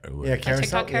 Yeah, carousel.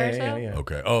 TikTok carousel. Yeah.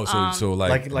 Okay. Oh, so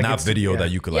like not video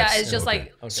that you could like. Yeah, it's just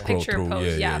like picture through.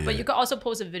 post. But you could also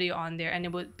post a video on there, and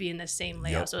it would be in the same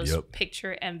layout. So it's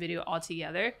picture and video all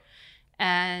together,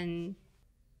 and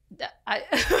I'm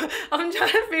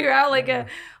trying to figure out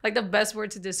like the best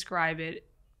word to describe it.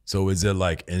 So is it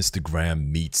like Instagram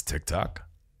meets TikTok?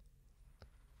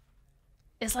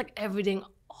 It's like everything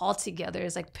all together.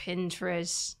 It's like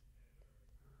Pinterest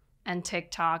and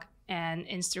TikTok and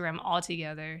Instagram all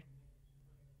together.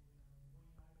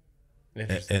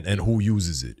 And who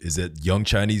uses it? Is it young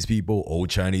Chinese people, old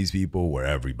Chinese people, or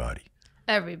everybody?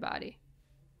 Everybody.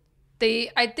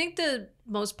 I think the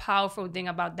most powerful thing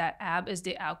about that app is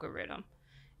the algorithm.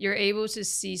 You're able to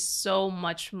see so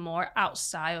much more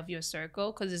outside of your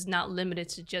circle because it's not limited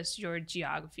to just your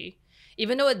geography.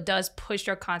 Even though it does push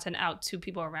your content out to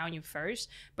people around you first,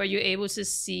 but you're able to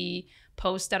see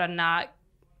posts that are not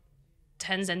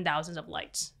tens and thousands of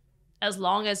likes. As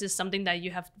long as it's something that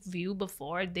you have viewed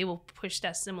before, they will push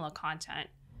that similar content.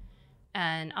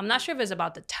 And I'm not sure if it's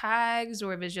about the tags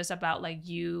or if it's just about like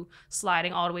you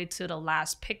sliding all the way to the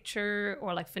last picture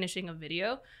or like finishing a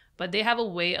video. But they have a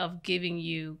way of giving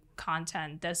you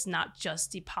content that's not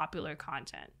just the popular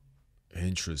content.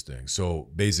 Interesting. So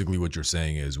basically what you're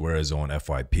saying is, whereas on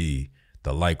FYP,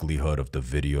 the likelihood of the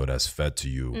video that's fed to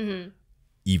you,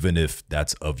 even if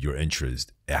that's of your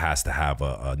interest, it has to have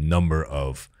a number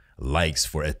of likes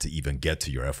for it to even get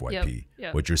to your FYP.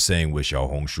 Yep. What you're saying with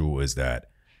Xiaohongshu is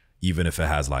that even if it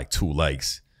has like 2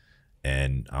 likes,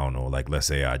 and I don't know, like let's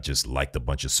say I just liked a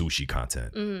bunch of sushi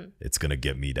content, it's gonna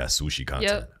get me that sushi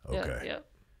content. Yep.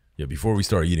 Yeah. Before we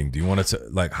start eating, do you want to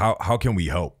like how can we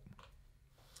help?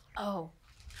 Oh,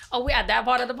 we at that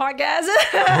part of the podcast.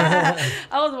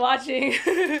 I was watching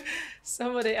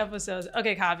some of the episodes.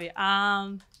 Okay, copy.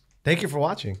 Thank you for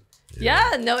watching.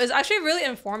 Yeah, no, it's actually really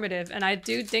informative, and I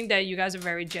do think that you guys are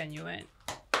very genuine.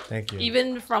 Thank you.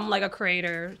 Even from like a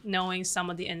creator, knowing some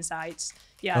of the insights.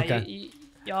 Yeah, Okay.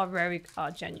 y'all are very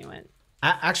genuine.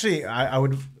 Actually, I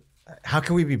would. How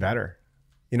can we be better?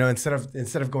 You know, instead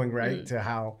of going right to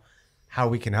how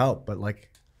we can help, but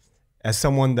like as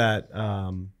someone that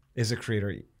is a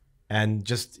creator and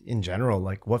just in general,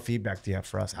 like what feedback do you have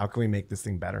for us? How can we make this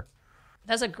thing better?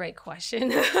 That's a great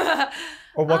question.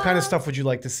 Or what kind of stuff would you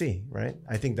like to see? Right.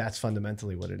 I think that's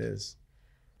fundamentally what it is.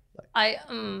 I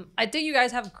think you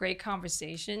guys have great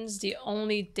conversations. The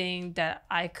only thing that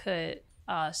I could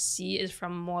see is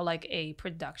from more like a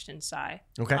production side.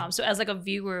 Okay. So as like a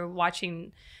viewer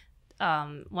watching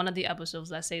one of the episodes,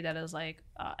 let's say that is like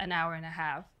an hour and a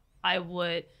half, I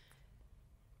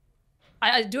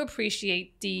do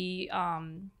appreciate the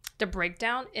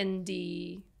breakdown in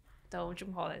the what you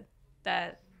call it,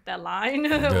 that line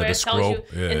where it tells you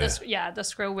the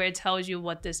scroll where it tells you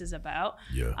what this is about.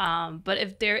 But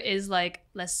if there is like,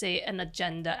 let's say, an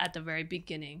agenda at the very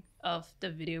beginning of the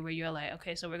video where you're like,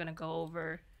 okay, so we're gonna go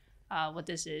over what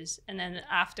this is, and then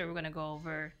after we're gonna go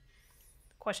over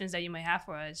questions that you may have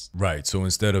for us. Right. So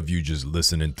instead of you just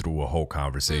listening through a whole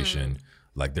conversation,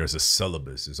 like there's a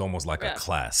syllabus. It's almost like a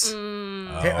class.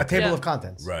 A table of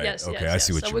contents. Right. Yes, okay. yes, I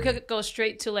see what so you we mean. could go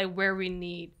straight to like where we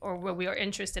need or where we are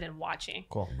interested in watching.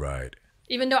 Cool. Right.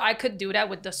 Even though I could do that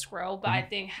with the scroll, but I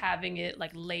think having it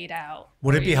like laid out.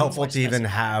 Would it be helpful to even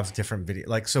have different video?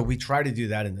 Like, so we try to do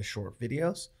that in the short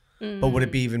videos, but would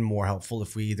it be even more helpful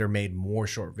if we either made more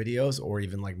short videos or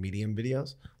even like medium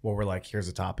videos where we're like, here's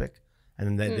a topic,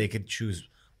 and then they could choose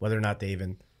whether or not they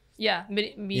even. Yeah,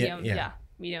 medium. Yeah.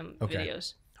 Medium Okay.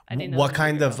 videos. I think What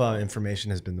kind of information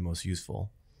has been the most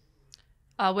useful?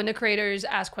 When the creators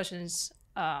ask questions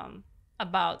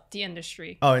about the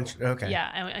industry. Oh, okay.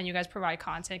 Yeah, and you guys provide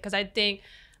content because I think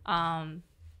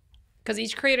because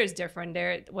each creator is different.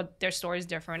 Their story is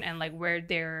different, and like where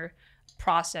their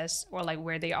process or like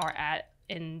where they are at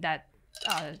in that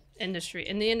industry.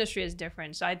 In the industry is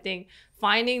different. So I think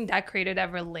finding that creator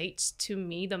that relates to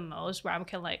me the most, where I'm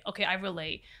kind of like, okay, I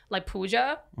relate. Like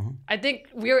Pooja, I think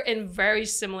we're in very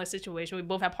similar situation. We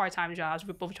both have part-time jobs.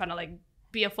 We're both trying to like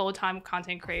be a full-time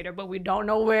content creator, but we don't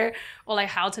know where or like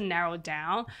how to narrow it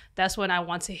down, that's when I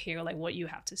want to hear like what you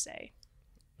have to say.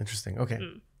 Interesting. Okay.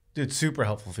 Dude, super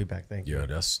helpful feedback. Thank you. Yeah,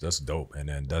 that's dope. And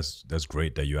then that's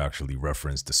great that you actually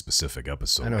referenced the specific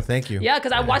episode. I know. Thank you. Yeah,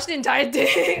 because I watched the entire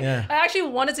thing. Yeah. I actually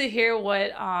wanted to hear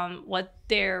what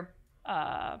their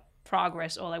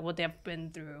progress or like what they've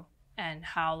been through and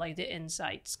how like the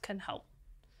insights can help.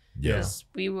 Yeah. Because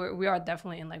we are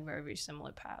definitely in like very, very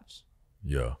similar paths.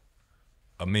 Yeah.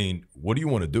 I mean, what do you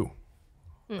want to do?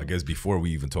 I guess before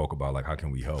we even talk about like how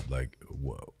can we help, like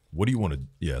what do you want to?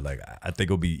 Yeah, like I think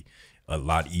it'll be a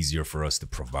lot easier for us to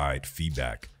provide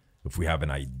feedback if we have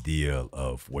an idea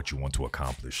of what you want to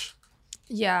accomplish.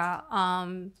 Yeah.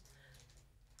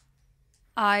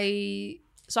 I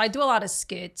do a lot of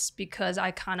skits because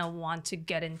I kind of want to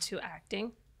get into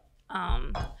acting.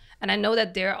 And I know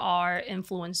that there are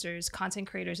influencers, content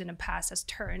creators in the past that's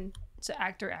turned to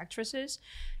actor, actresses.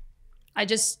 I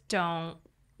just don't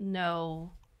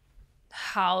know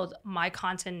how my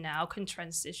content now can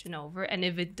transition over. And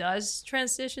if it does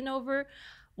transition over,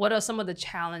 what are some of the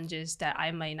challenges that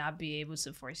I might not be able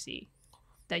to foresee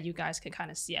that you guys can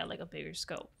kind of see at like a bigger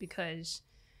scope? Because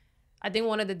I think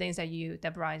one of the things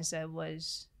that Brian said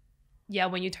was, yeah,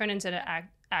 when you turn into the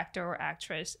actor or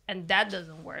actress and that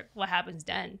doesn't work, what happens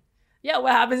then? Yeah,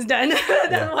 what happens then?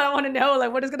 That's what I want to know.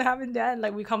 Like, what is going to happen then?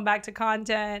 Like, we come back to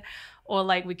content or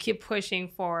like we keep pushing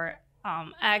for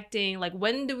acting. Like,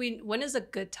 when is a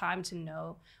good time to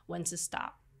know when to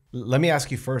stop? Let me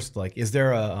ask you first, like, is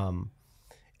there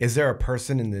a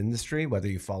person in the industry, whether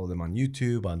you follow them on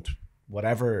YouTube, on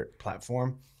whatever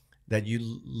platform, that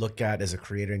you look at as a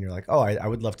creator and you're like, oh, I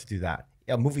would love to do that?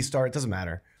 A movie star, it doesn't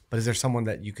matter. But is there someone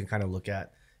that you can kind of look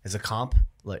at as a comp,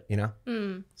 like, you know?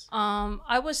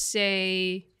 I would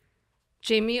say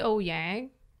Jamie O Yang.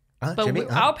 But Jimmy?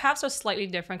 our paths are slightly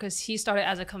different because he started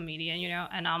as a comedian, you know,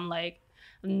 and I'm like,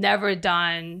 never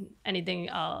done anything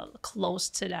close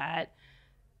to that.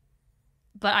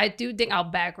 But I do think our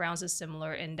backgrounds are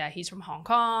similar in that he's from Hong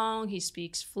Kong. He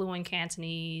speaks fluent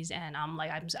Cantonese, and I'm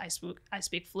like, I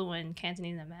speak fluent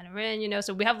Cantonese and Mandarin, you know.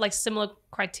 So we have like similar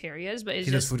criterias, but it's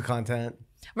he just does food content.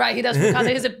 Right, he does food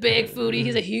content. He's a big foodie.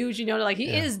 He's a huge, you know, like he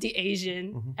is the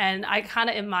Asian. And I kind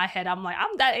of in my head, I'm like,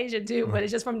 I'm that Asian too, but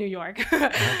it's just from New York.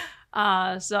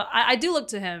 So I do look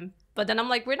to him, but then I'm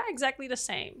like, we're not exactly the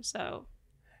same. So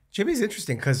Jimmy's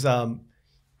interesting because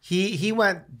he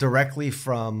went directly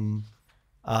from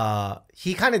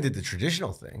he kind of did the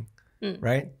traditional thing,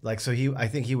 right? Like, so I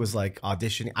think he was like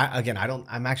auditioning.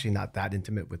 I'm actually not that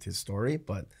intimate with his story,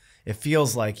 but it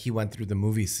feels like he went through the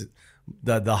movies,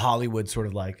 the Hollywood sort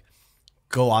of like,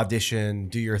 go audition,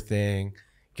 do your thing,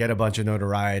 get a bunch of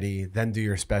notoriety, then do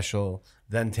your special,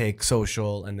 then take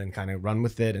social, and then kind of run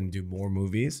with it and do more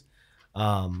movies.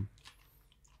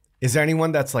 Is there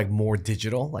anyone that's like more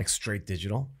digital, like straight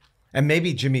digital? And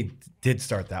maybe Jimmy did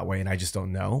start that way and I just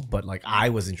don't know, but like I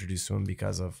was introduced to him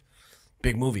because of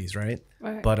big movies, right?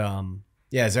 But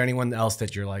yeah, is there anyone else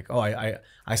that you're like, oh,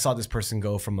 I saw this person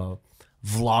go from a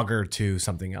vlogger to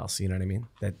something else, you know what I mean?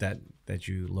 That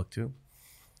you look to?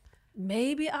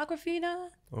 maybe Aquafina.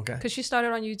 Okay. Because she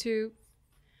started on YouTube.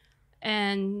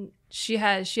 And she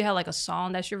had like a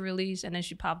song that she released and then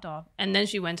she popped off. And then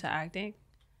she went to acting.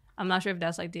 I'm not sure if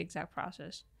that's like the exact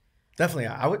process. Definitely.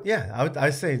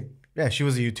 I'd say, yeah, she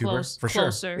was a YouTuber for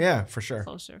closer. sure. Yeah, for sure.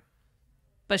 Closer.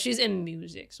 But she's in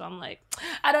music. So I'm like,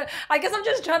 I guess I'm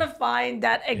just trying to find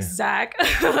that exact,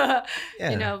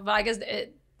 you know, but I guess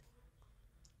it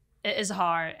is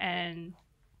hard. And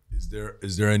is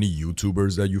there any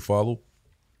YouTubers that you follow?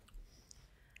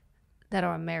 That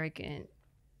are American,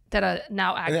 that are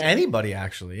now acting? Anybody,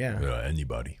 actually, yeah. Yeah,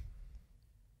 anybody.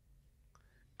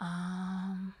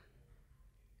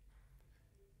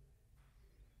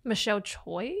 Michelle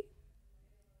Choi.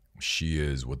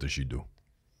 What does she do?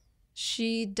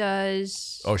 She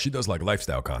does. Oh, she does like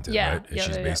lifestyle content, right? And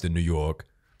she's based in New York.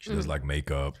 She does like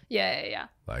makeup. Yeah.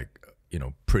 Like, you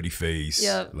know, pretty face.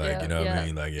 Like, you know what I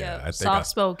mean? Like, I think soft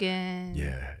spoken.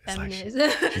 Yeah. Feminist.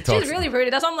 Like She's really pretty.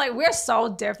 That's why I'm like, we're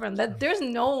so different. That there's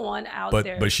no one out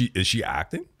there. But is she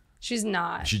acting? She's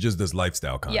not. She just does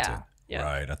lifestyle content. Yeah.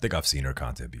 Right. I think I've seen her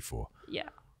content before. Yeah.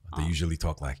 They usually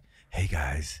talk like, hey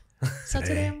guys. So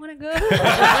today I'm gonna go.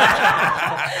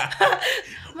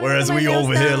 Whereas we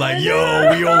over here like,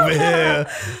 yo, we over here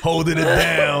holding it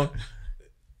down.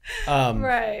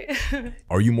 Right.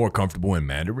 Are you more comfortable in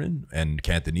Mandarin and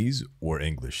Cantonese or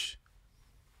English?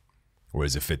 Or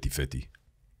is it 50-50?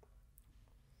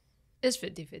 It's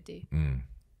 50-50.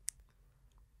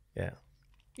 Yeah.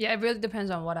 Yeah, it really depends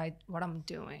on what I'm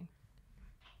doing.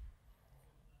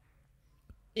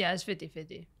 Yeah, it's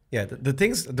 50-50. Yeah,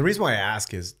 the reason why I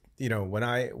ask is, you know, when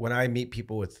I meet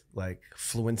people with like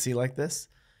fluency like this,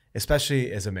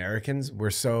 especially as Americans,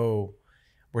 we're so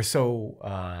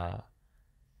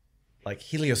like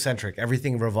heliocentric.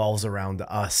 Everything revolves around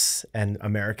us and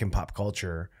American pop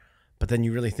culture. But then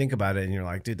you really think about it and you're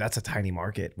like, dude, that's a tiny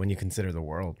market when you consider the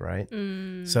world, right?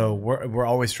 So we're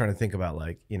always trying to think about,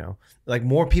 like, you know, like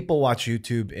more people watch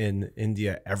YouTube in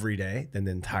India every day than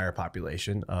the entire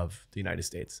population of the United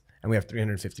States. And we have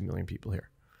 350 million people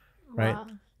here, right? Wow.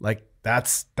 Like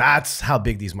that's how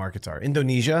big these markets are.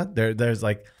 Indonesia, there's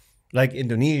like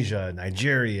Indonesia,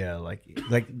 Nigeria,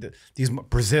 these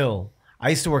Brazil. I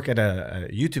used to work at a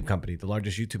YouTube company, the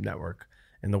largest YouTube network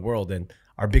in the world, and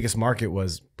our biggest market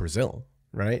was Brazil,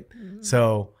 right?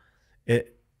 So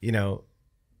you know,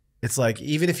 it's like,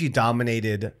 even if you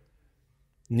dominated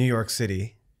New York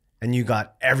City and you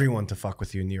got everyone to fuck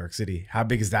with you in New York City, how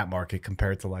big is that market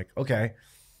compared to, like, okay,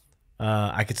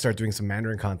 I could start doing some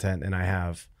Mandarin content and I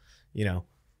have, you know,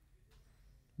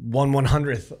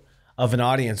 1/100th of an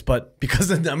audience, but because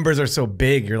the numbers are so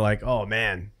big, you're like, oh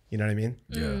man, you know what I mean?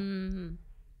 Yeah.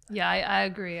 Yeah, I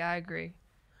agree. I agree.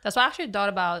 That's why I actually thought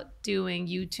about doing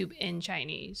YouTube in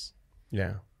Chinese,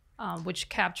 Yeah. which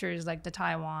captures like the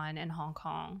Taiwan and Hong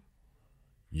Kong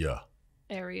Yeah.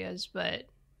 areas,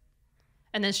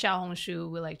 and then Xiaohongshu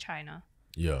with like China.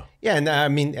 Yeah. Yeah, and I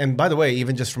mean, and by the way,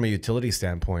 even just from a utility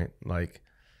standpoint, like,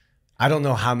 I don't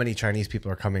know how many Chinese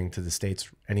people are coming to the States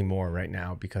anymore right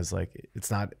now, because like it's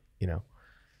not, you know,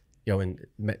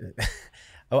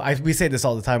 we say this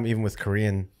all the time, even with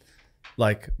Korean.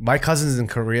 Like, my cousins in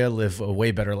Korea live a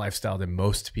way better lifestyle than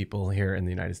most people here in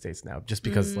the United States now, just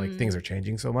because like things are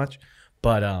changing so much.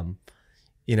 But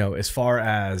you know, as far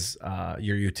as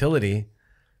your utility,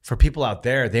 for people out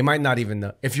there, they might not even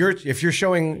know if you're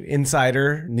showing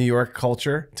insider New York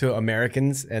culture to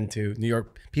Americans and to New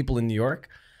York people in New York.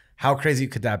 How crazy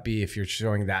could that be if you're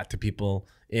showing that to people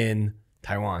in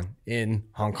Taiwan, in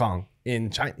Hong Kong, in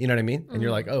China? You know what I mean? And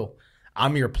you're like, oh,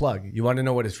 I'm your plug. You want to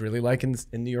know what it's really like in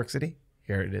New York City?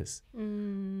 Here it is.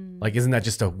 Like, isn't that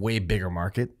just a way bigger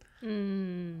market?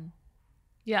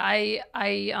 Yeah,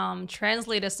 I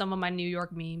translated some of my New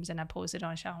York memes and I posted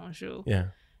on Xiaohongshu. Yeah.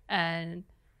 And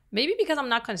maybe because I'm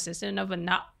not consistent enough, but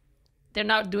they're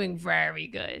not doing very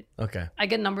good. Okay. I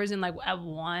get numbers in like at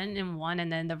one,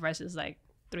 and then the rest is like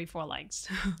 3-4 likes.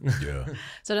 Yeah.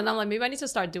 So then I'm like, maybe I need to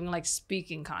start doing like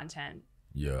speaking content,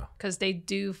 Yeah. because they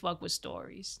do fuck with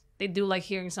stories. They do like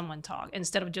hearing someone talk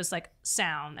instead of just like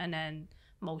sound and then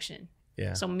motion.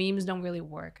 Yeah. So memes don't really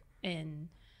work in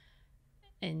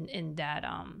that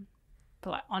on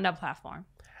that platform.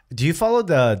 Do you follow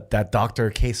that Dr.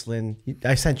 Caselin?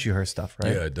 I sent you her stuff,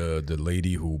 right? Yeah, the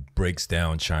lady who breaks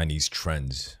down Chinese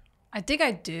trends. I think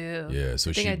I do. Yeah,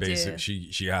 so she basically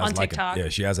she has On like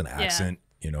TikTok? she has an accent,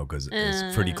 you know, because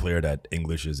it's pretty clear that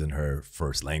English isn't her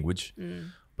first language.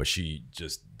 But she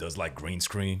just does like green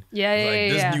screen.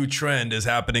 This new trend is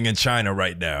happening in China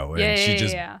right now, and she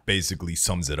just basically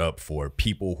sums it up for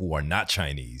people who are not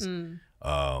Chinese,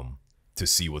 to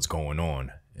see what's going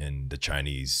on in the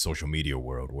Chinese social media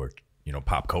world, or, you know,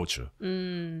 pop culture.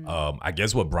 I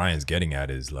guess what Brian's getting at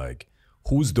is like,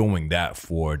 who's doing that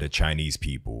for the Chinese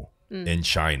people in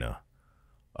China,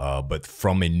 but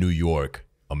from a New York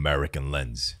American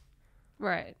lens,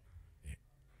 Right.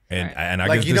 and I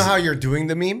Like, guess you know how you're doing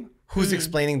the meme? Who's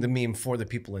explaining the meme for the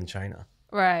people in China?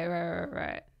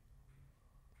 Right.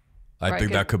 I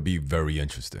think that could be very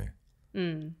interesting.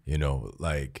 You know,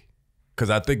 like, because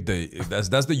I think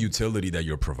that's the utility that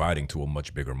you're providing to a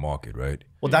much bigger market, right?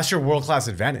 Well, that's your world-class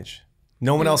advantage.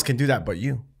 No one else can do that but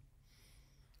you.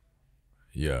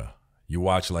 Yeah. You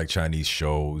watch like Chinese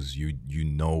shows, you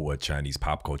know what Chinese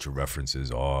pop culture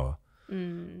references are.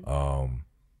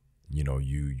 You know,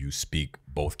 you speak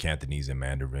both Cantonese and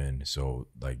Mandarin. So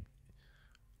like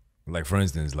for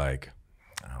instance, like,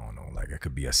 I don't know, like it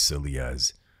could be as silly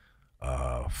as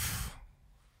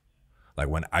like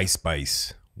when Ice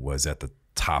Spice was at the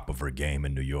top of her game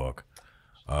in New York,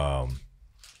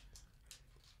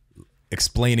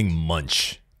 explaining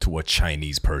munch to a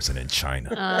Chinese person in China.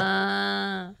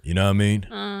 You know what I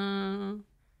mean?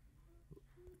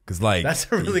 Because like, that's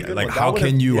a really good like one. how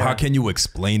can you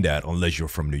explain that unless you're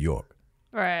from New York?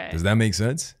 Right. Does that make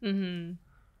sense?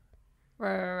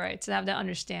 Right. To have that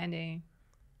understanding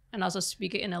and also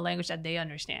speak it in a language that they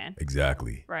understand.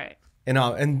 Exactly. Right. And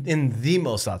in the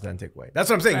most authentic way. That's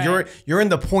what I'm saying. Right. You're in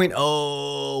the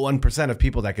 0.01% of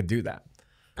people that could do that.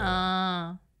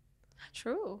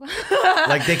 True.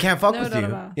 Like, they can't fuck No with doubt you.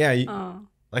 about it. Yeah.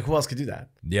 Like, who else could do that?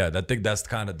 Yeah, I think that's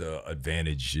kind of the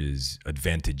advantages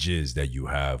that you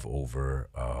have over,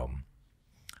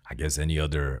 I guess, any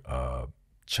other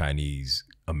Chinese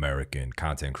American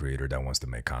content creator that wants to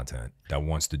make content, that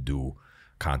wants to do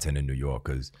content in New York.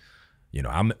 Because, you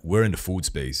know, we're in the food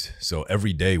space. So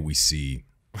every day we see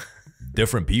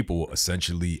different people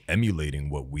essentially emulating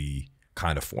what we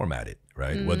kind of formatted,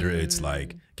 right? Whether it's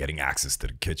like getting access to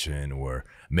the kitchen or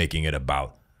making it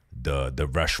about the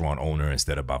restaurant owner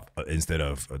instead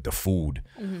of the food.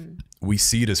 We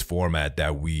see this format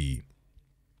that we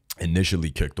initially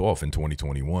kicked off in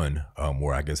 2021,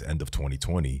 or I guess end of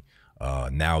 2020,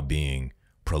 now being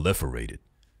proliferated.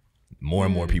 More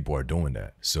and more people are doing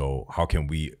that. So how can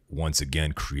we once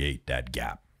again create that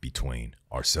gap between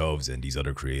ourselves and these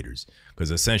other creators?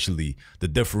 Because essentially the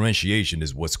differentiation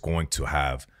is what's going to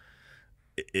have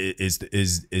is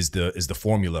the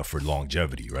formula for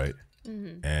longevity, right?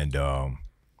 And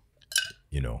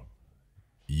you know,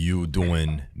 you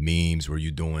doing memes or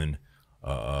you doing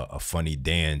a funny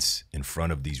dance in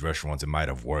front of these restaurants, it might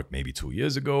have worked maybe 2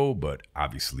 years ago, but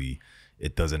obviously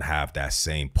it doesn't have that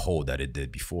same pull that it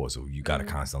did before. So you got to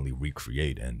constantly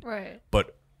recreate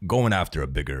but going after a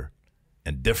bigger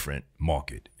and different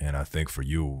market. And I think for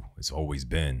you, it's always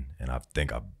been, and I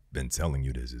think I've been telling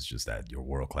you this, it's just that your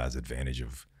world-class advantage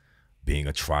of being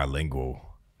a trilingual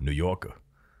New Yorker.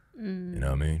 You know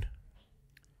what I mean?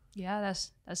 Yeah,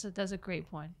 that's a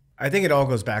great point. I think it all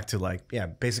goes back to like, yeah,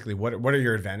 basically what are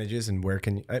your advantages and where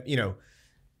can you know,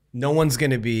 no one's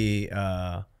going to be,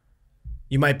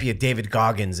 you might be a David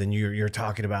Goggins and you're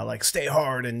talking about like stay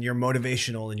hard and you're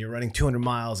motivational and you're running 200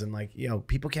 miles and like, you know,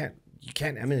 you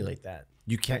can't emulate that.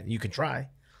 You can try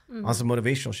on some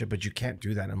motivational shit, but you can't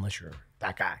do that unless you're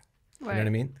that guy. You know what I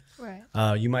mean?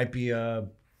 Right. You might be a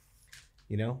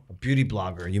beauty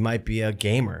blogger. You might be a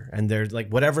gamer, and there's like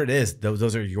whatever it is.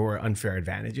 Those are your unfair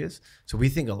advantages. So we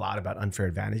think a lot about unfair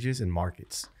advantages in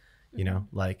markets. You know,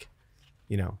 like,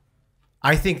 you know,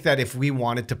 I think that if we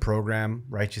wanted to program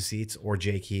Righteous Eats or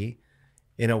Jaeki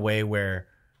in a way where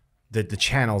the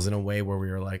channels in a way where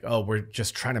we were like, oh, we're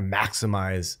just trying to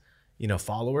maximize, you know,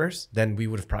 followers, then we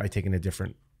would have probably taken a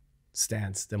different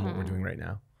stance than what we're doing right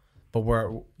now. But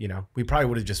we probably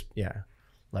would have just,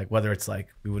 like whether it's like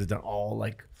we would have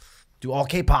done do all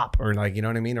K-pop or like, you know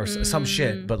what I mean? Or some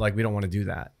shit, but like we don't want to do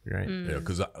that, right? Yeah,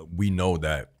 because we know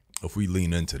that if we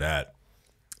lean into that,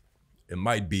 it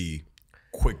might be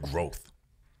quick growth,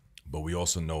 but we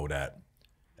also know that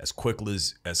as quick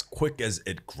as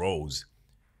it grows,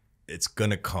 it's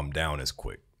gonna come down as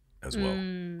quick as well.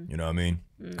 You know what I mean?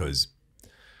 Because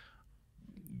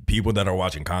people that are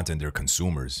watching content, they're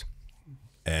consumers,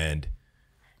 and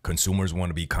consumers want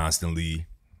to be constantly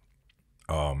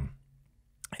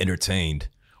entertained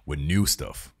with new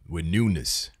stuff, with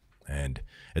newness. And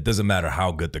it doesn't matter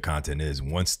how good the content is.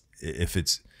 If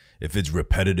it's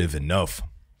repetitive enough,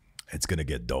 it's gonna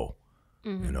get dull.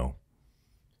 You know?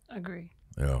 Agree.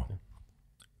 Yeah.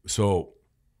 So,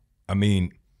 I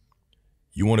mean,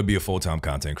 you want to be a full-time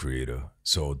content creator.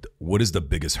 So what is the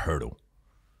biggest hurdle?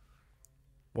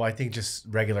 Well, I think just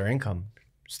regular income,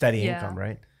 steady income,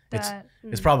 right?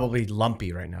 It's probably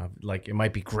lumpy right now. Like it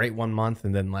might be great 1 month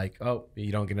and then like, oh,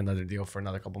 you don't get another deal for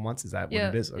another couple months. Is that what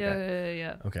it is? Okay.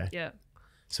 Yeah. Okay. Yeah.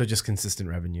 So just consistent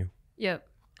revenue. Yep.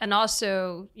 And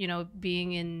also, you know,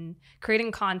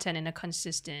 creating content in a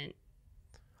consistent.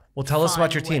 Well, tell us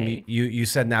about your way. team. You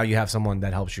said now you have someone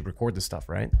that helps you record the stuff,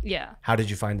 right? Yeah. How did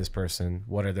you find this person?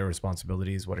 What are their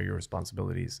responsibilities? What are your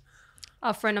responsibilities?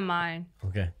 A friend of mine.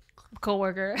 Okay.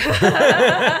 Coworker.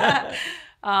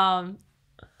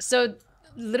 So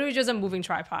literally just a moving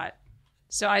tripod.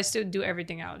 So I still do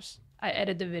everything else. I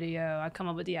edit the video. I come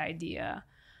up with the idea.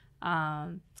 I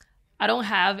don't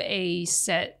have a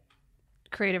set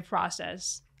creative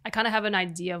process. I kind of have an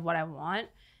idea of what I want.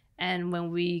 And when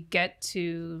we get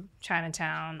to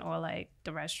Chinatown or like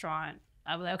the restaurant,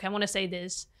 I'll be like, okay, I want to say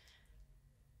this.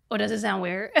 Or does it sound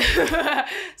weird?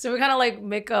 So we kind of like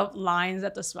make up lines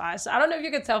at the spot. So I don't know if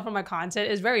you can tell from my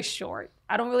content. It's very short.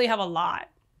 I don't really have a lot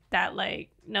that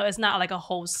like, no, it's not like a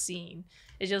whole scene.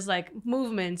 It's just like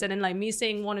movements and then like me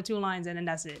saying 1 or 2 lines and then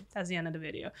that's it. That's the end of the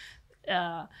video.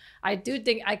 I do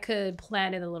think I could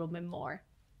plan it a little bit more,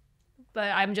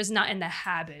 but I'm just not in the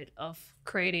habit of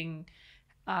creating,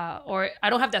 or I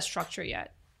don't have that structure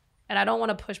yet. And I don't want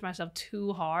to push myself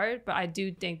too hard, but I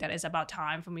do think that it's about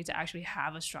time for me to actually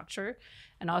have a structure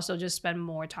and also just spend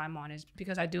more time on it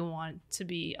because I do want to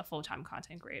be a full-time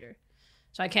content creator.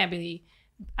 So I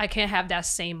can't have that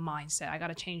same mindset. I got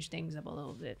to change things up a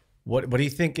little bit. What do you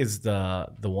think is the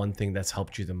one thing that's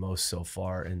helped you the most so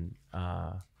far in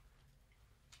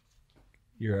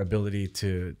your ability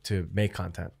to make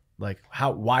content? Like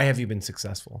why have you been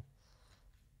successful?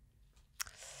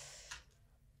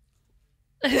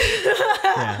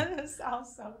 That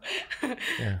sounds so.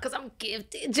 Because I'm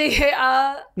gifted.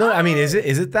 JK. No, I mean, is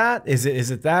it that? Is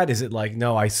it that? Is it like,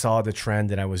 no, I saw the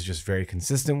trend and I was just very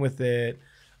consistent with it.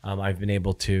 I've been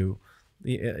able to,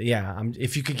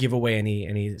 if you could give away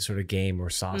any sort of game or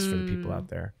sauce for the people out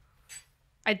there.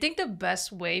 I think the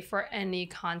best way for any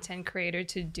content creator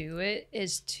to do it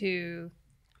is to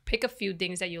pick a few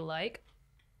things that you like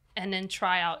and then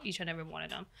try out each and every one of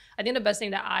them. I think the best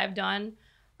thing that I've done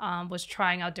was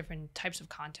trying out different types of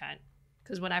content.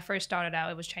 Because when I first started out,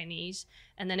 it was Chinese,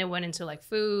 and then it went into like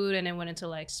food, and it went into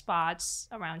like spots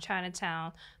around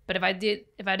Chinatown. But if I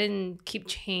didn't keep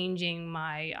changing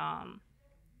my,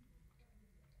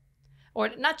 or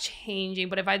not changing,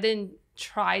 but if I didn't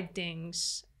try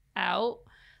things out,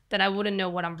 then I wouldn't know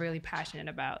what I'm really passionate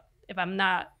about. If I'm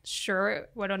not sure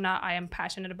whether or not I am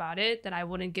passionate about it, then I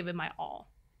wouldn't give it my all.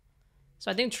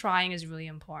 So I think trying is really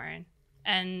important.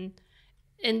 And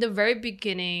in the very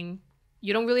beginning,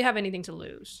 you don't really have anything to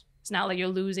lose. It's not like you're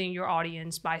losing your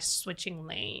audience by switching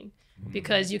lane,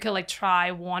 because you can like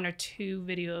try 1 or 2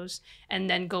 videos and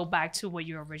then go back to what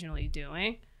you're originally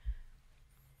doing.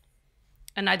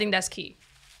 And I think that's key.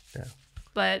 Yeah.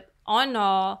 But on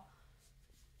all,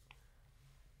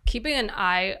 keeping an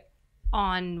eye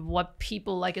on what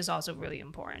people like is also really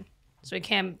important. So it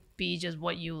can't be just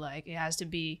what you like. It has to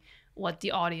be what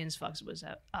the audience fucks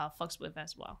with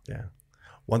as well. Yeah.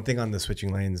 One thing on the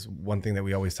switching lanes, one thing that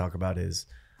we always talk about is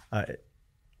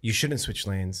you shouldn't switch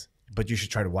lanes, but you should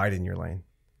try to widen your lane,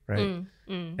 right?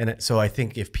 And so I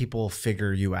think if people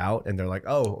figure you out and they're like,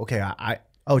 oh, okay,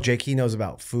 Jaeki knows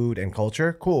about food and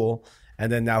culture, cool.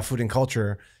 And then now food and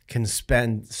culture can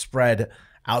spread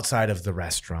outside of the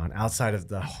restaurant, outside of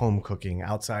the home cooking,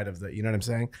 outside of the, you know what I'm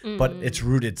saying? But it's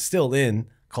rooted still in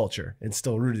culture. It's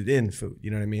still rooted in food.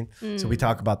 You know what I mean? So we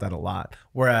talk about that a lot.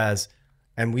 Whereas,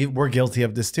 and we're guilty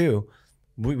of this too.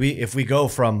 If we go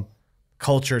from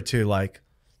culture to like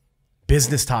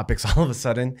business topics all of a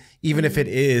sudden, even if it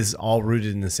is all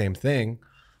rooted in the same thing,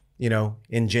 you know,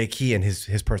 in Jaeki and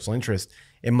his personal interest,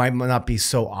 it might not be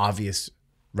so obvious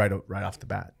right off the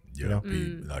bat. Yeah,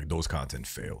 you know? like those content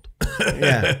failed.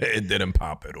 Yeah. It didn't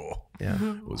pop at all. Yeah.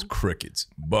 It was crickets.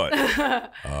 But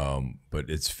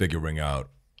it's figuring out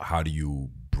how do you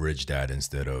bridge that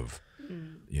instead of,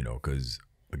 you know, because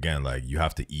again, like you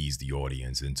have to ease the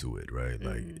audience into it, right?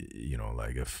 Like, you know,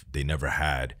 like if they never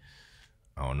had,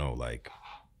 I don't know, like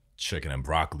chicken and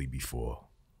broccoli before,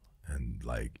 and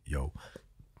like, yo,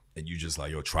 and you just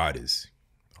like, yo, try this.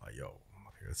 Like, yo,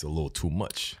 it's a little too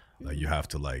much. Like you have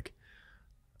to like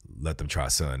let them try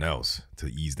something else to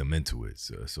ease them into it.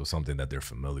 So something that they're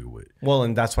familiar with. Well,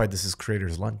 and that's why this is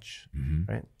creators lunch,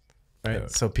 right? Right. Yeah.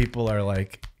 So people are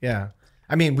like, yeah.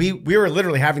 I mean, we were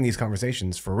literally having these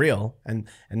conversations for real, and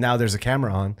now there's a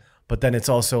camera on. But then it's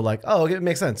also like, oh, it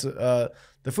makes sense. The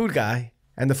food guy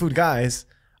and the food guys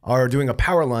are doing a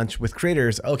power lunch with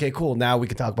creators. Okay, cool. Now we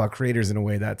can talk about creators in a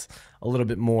way that's a little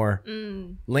bit more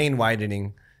lane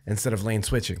widening instead of lane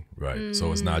switching. Right.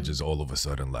 So it's not just all of a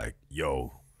sudden like,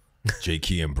 yo,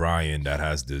 Jaeki and Brian that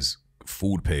has this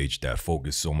food page that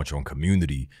focuses so much on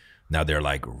community. Now they're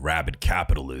like rabid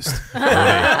capitalists.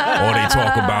 all they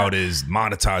talk about is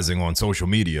monetizing on social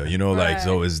media, you know, like,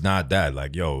 so it's not that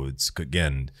like, yo, it's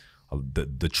again,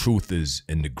 the truth is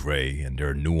in the gray and there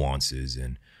are nuances,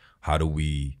 and how do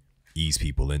we ease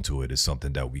people into it is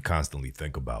something that we constantly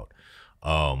think about.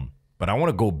 But I want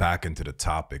to go back into the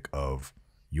topic of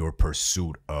your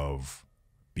pursuit of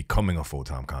becoming a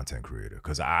full-time content creator,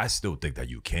 because I still think that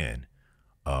you can,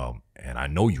 and I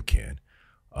know you can.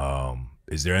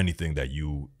 Is there anything that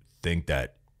you think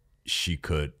that she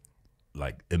could,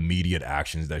 like immediate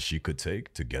actions that she could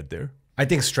take to get there? I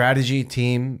think strategy,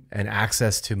 team, and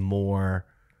access to more,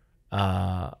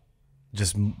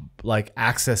 just like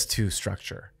access to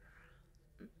structure.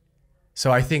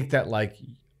 So I think that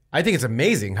I think it's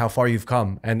amazing how far you've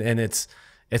come, and it's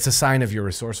a sign of your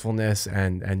resourcefulness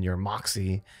and your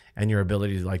moxie and your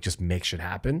ability to like just make shit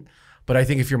happen. But I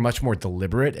think if you're much more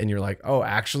deliberate and you're like, oh,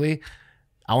 actually,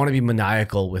 I want to be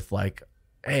maniacal with like,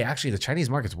 hey, actually, the Chinese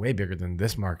market's way bigger than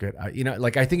this market. You know,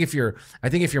 like I think if you're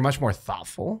much more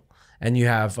thoughtful and you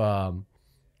have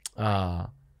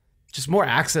just more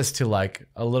access to like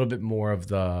a little bit more of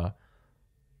the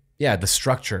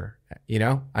structure, you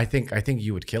know, I think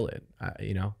you would kill it,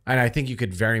 you know, and I think you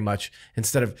could very much,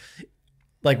 instead of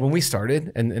like when we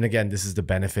started, and again, this is the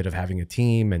benefit of having a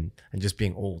team and just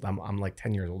being old. I'm like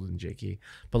 10 years older than Jaeki,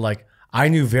 but like I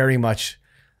knew very much,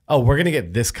 oh, we're going to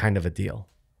get this kind of a deal.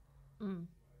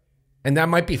 And that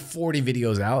might be 40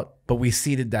 videos out, but we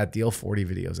seeded that deal 40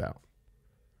 videos out.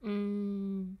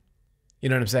 You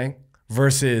know what I'm saying?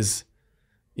 Versus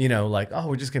you know, like, oh,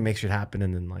 we're just gonna make shit happen,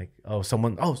 and then like, oh,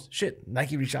 someone, oh shit,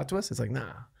 Nike reached out to us. It's like,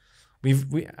 nah,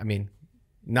 I mean,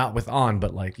 not with On,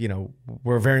 but like, you know,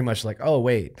 we're very much like, oh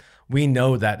wait, we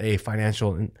know that a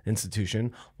financial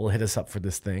institution will hit us up for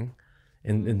this thing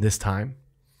in this time.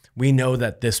 We know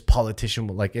that this politician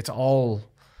will, like, it's all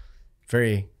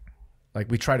very,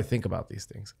 like, we try to think about these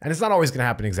things, and it's not always gonna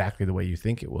happen exactly the way you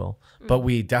think it will, but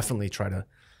we definitely try to,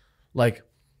 like,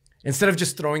 instead of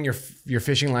just throwing your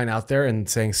fishing line out there and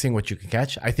seeing what you can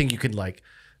catch, I think you could like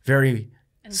very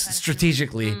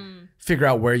strategically figure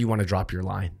out where you want to drop your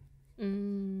line.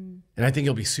 And I think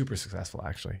you'll be super successful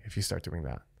actually if you start doing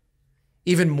that.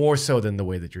 Even more so than the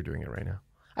way that you're doing it right now.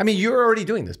 I mean, you're already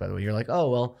doing this, by the way. You're like,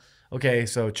 oh, well, okay,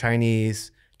 so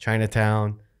Chinese,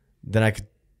 Chinatown, then I could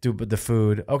do the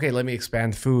food. Okay, let me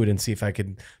expand food and see if I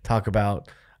could talk about,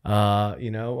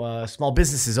 small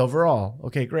businesses overall.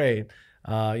 Okay, great.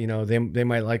 You know, they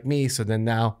might like me. So then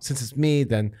now, since it's me,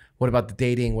 then what about the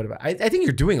dating? What about, I think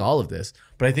you're doing all of this,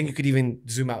 but I think you could even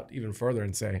zoom out even further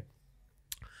and say,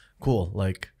 cool,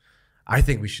 like, I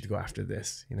think we should go after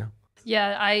this, you know?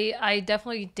 Yeah, I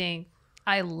definitely think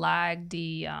I lack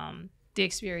the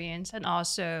experience and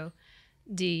also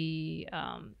the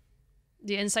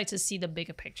insight to see the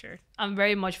bigger picture. I'm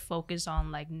very much focused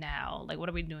on like now, like what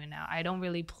are we doing now? I don't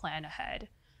really plan ahead.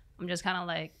 I'm just kind of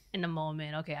like in the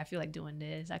moment. Okay, I feel like doing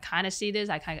this. I kind of see this.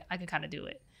 I can kind of do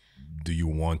it. Do you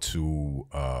want to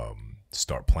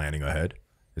start planning ahead?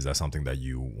 Is that something that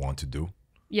you want to do?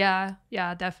 Yeah,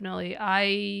 definitely.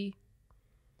 I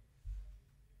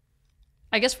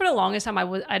guess for the longest time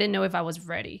I didn't know if I was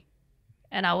ready,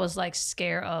 and I was like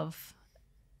scared of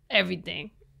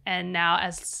everything. And now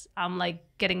as I'm like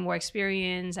getting more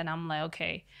experience, and I'm like,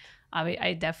 okay,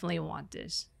 I definitely want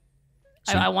this.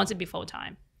 So I want to be full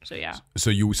time. So yeah.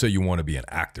 So you say you want to be an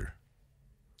actor?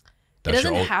 It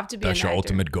doesn't have to be. That's your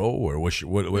ultimate goal, or what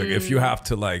if you have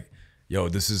to like, yo,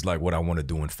 this is like what I want to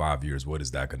do in 5 years. What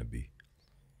is that going to be?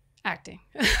 Acting.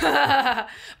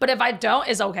 But if I don't,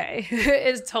 it's okay.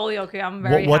 It's totally okay. I'm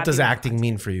very. What does acting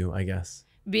mean for you? I guess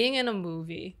being in a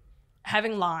movie,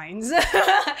 having lines,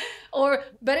 or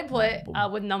better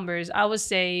put, with numbers, I would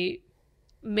say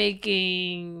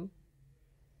making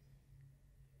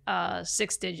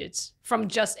 6 digits from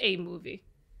just a movie,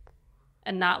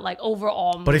 and not like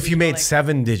overall movie. But if you made like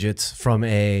 7 digits from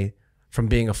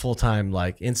being a full-time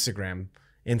like Instagram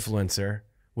influencer,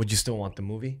 would you still want the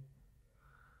movie?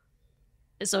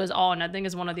 So it's all or nothing,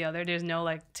 is one or the other. There's no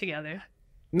like together.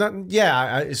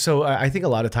 So I think a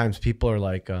lot of times people are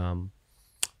like I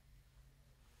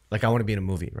want to be in a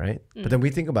movie, right? But then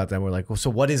we think about that and we're like, well, so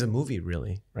what is a movie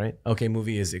really, right? Okay,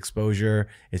 movie is exposure.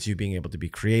 It's you being able to be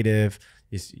creative.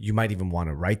 You might even want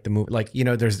to write the movie. Like, you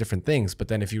know, there's different things. But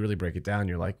then if you really break it down,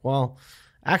 you're like, well,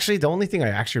 actually, the only thing I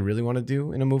actually really want to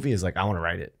do in a movie is like, I want to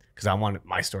write it because I want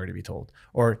my story to be told.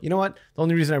 Or, you know what? The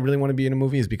only reason I really want to be in a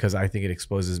movie is because I think it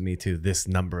exposes me to this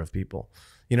number of people.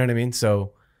 You know what I mean?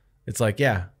 So it's like,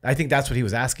 yeah, I think that's what he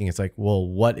was asking. It's like, well,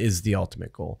 what is the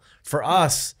ultimate goal? For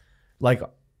us, like,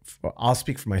 I'll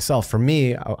speak for myself. For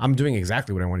me, I'm doing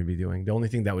exactly what I want to be doing. The only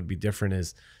thing that would be different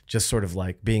is just sort of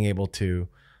like being able to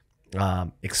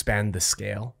expand the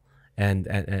scale and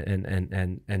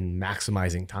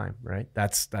maximizing time, right?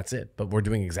 That's it. But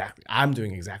I'm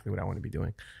doing exactly what I want to be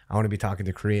doing. I want to be talking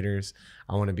to creators.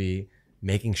 I want to be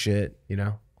making shit, you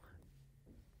know,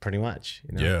 pretty much.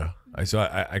 You know? Yeah. So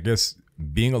I guess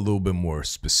being a little bit more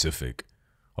specific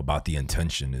about the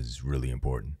intention is really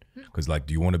important. Because like,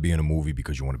 do you want to be in a movie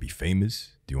because you want to be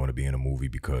famous? Do you want to be in a movie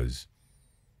because,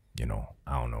 you know,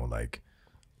 I don't know, like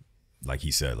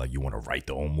he said, like you want to write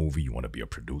the own movie, you want to be a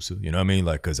producer, you know what I mean?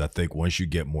 Like, because I think once you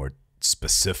get more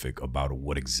specific about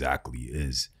what exactly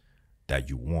is that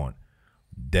you want,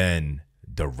 then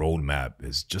the roadmap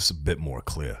is just a bit more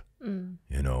clear,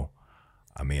 you know?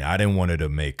 I mean, I didn't want to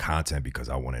make content because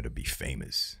I wanted to be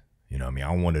famous. You know what I mean?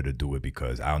 I wanted to do it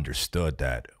because I understood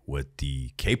that with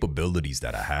the capabilities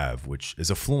that I have, which is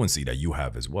a fluency that you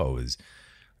have as well, is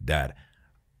that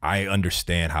I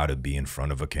understand how to be in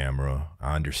front of a camera.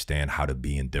 I understand how to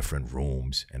be in different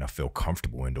rooms, and I feel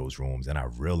comfortable in those rooms. And I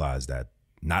realized that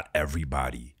not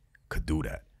everybody could do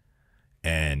that.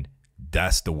 And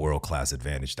that's the world-class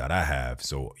advantage that I have.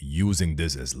 So using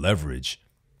this as leverage,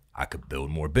 I could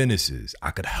build more businesses.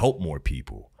 I could help more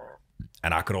people.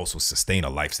 And I could also sustain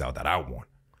a lifestyle that I want.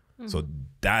 So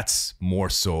that's more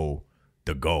so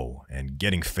the goal. And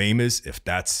getting famous, if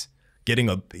that's getting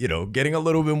a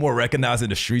little bit more recognized in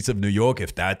the streets of New York,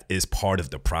 if that is part of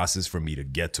the process for me to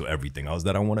get to everything else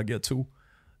that I want to get to,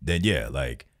 then yeah,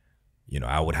 like, you know,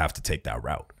 I would have to take that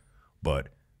route. But,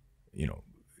 you know,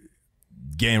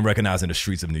 getting recognized in the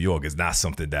streets of New York is not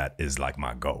something that is like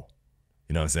my goal.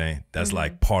 You know what I'm saying? That's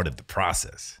like part of the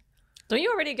process. Don't you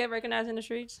already get recognized in the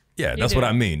streets? Yeah, that's what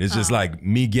I mean. It's just like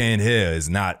me getting here is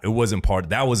not, that wasn't part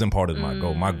of my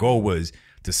goal. My goal was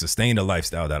to sustain the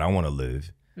lifestyle that I want to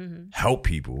live, help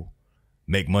people,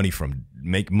 make money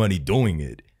doing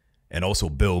it, and also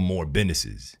build more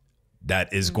businesses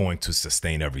that is going to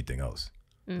sustain everything else.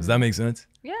 Does that make sense?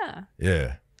 Yeah.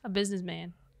 Yeah. A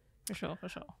businessman. For sure.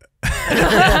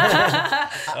 I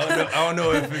don't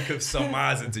know if it could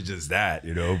summarize into just that,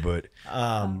 you know, but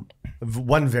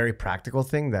one very practical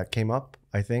thing that came up,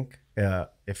 I think,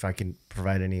 if I can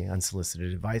provide any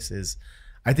unsolicited advice, is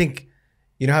I think,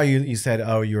 you know how you said,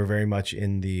 oh, you were very much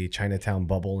in the Chinatown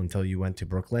bubble until you went to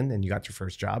Brooklyn and you got your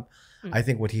first job. I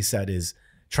think what he said is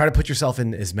try to put yourself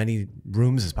in as many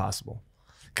rooms as possible,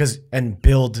 and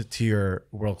build to your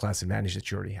world-class advantage that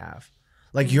you already have.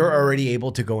 Like you're already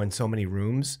able to go in so many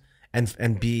rooms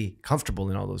and be comfortable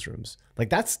in all those rooms. Like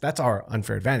that's our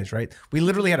unfair advantage, right? We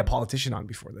literally had a politician on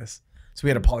before this. So we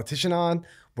had a politician on,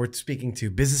 we're speaking to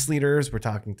business leaders, we're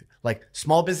talking to like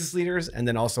small business leaders, and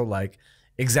then also like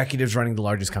executives running the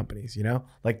largest companies, you know?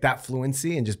 Like that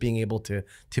fluency and just being able to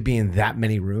be in that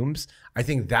many rooms, I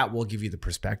think that will give you the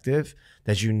perspective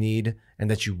that you need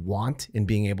and that you want in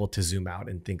being able to zoom out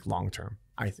and think long-term.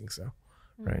 I think so,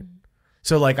 right?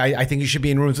 So like, I think you should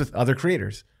be in rooms with other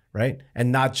creators, right?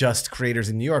 And not just creators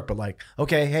in New York, but like,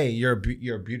 okay, hey, you're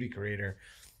a beauty creator.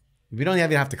 We don't even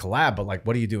have to collab, but like,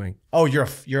 what are you doing? Oh, you're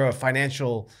a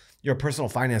personal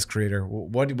finance creator.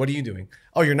 What are you doing?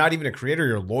 Oh, you're not even a creator,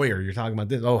 you're a lawyer. You're talking about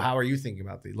this. Oh, how are you thinking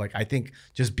about this? Like, I think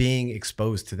just being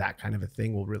exposed to that kind of a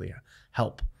thing will really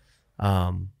help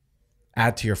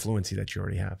add to your fluency that you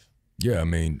already have. yeah, I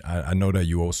mean, I know that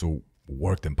you also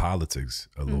worked in politics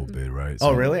a little bit, right? So,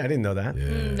 oh, really? I didn't know that.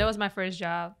 Yeah. That was my first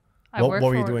job. What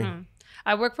were you doing?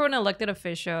 I worked for an elected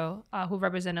official who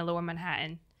represented Lower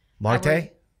Manhattan.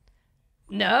 Marte?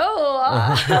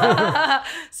 No.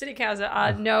 City Council.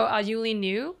 No, Yuli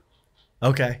New.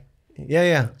 Okay.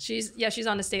 Yeah. She's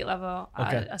on the state level.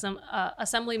 Okay.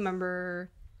 Assembly member.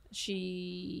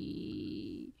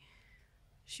 She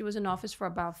was in office for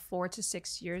about 4 to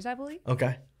 6 years, I believe.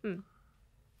 Okay.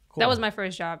 Cool. That was my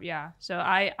first job, yeah. So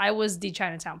I was the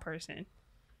Chinatown person.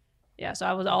 Yeah, so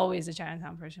I was always the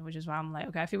Chinatown person, which is why I'm like,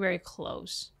 okay, I feel very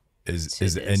close.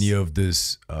 Is any of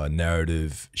this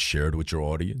narrative shared with your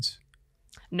audience?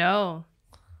 No,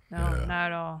 not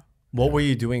at all. What were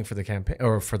you doing for the campaign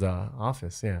or for the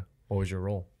office? Yeah. What was your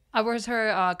role? I was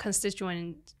her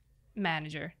constituent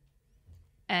manager,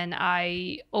 and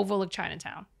I overlooked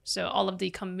Chinatown. So all of the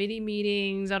committee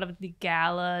meetings, all of the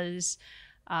galas,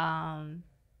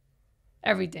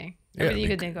 everything you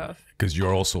could think of. Because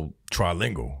you're also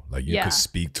trilingual. Like you could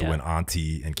speak to an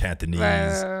auntie in Cantonese,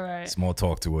 right. small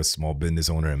talk to a small business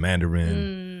owner in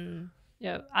Mandarin.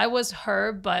 Yeah, I was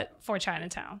her, but for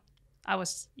Chinatown. I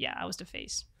was the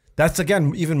face. That's,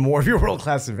 again, even more of your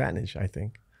world-class advantage, I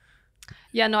think.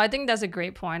 Yeah, no, I think that's a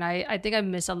great point. I think I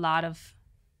miss a lot of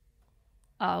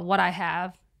what I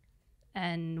have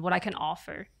and what I can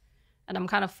offer. And I'm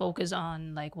kind of focused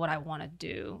on like what I want to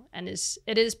do. And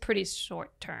it is pretty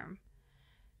short term.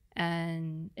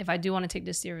 And if I do want to take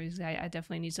this seriously, I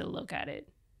definitely need to look at it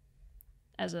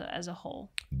as a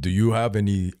whole. Do you have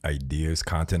any ideas,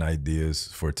 content ideas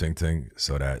for Ting Ting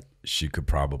so that she could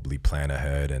probably plan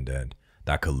ahead and then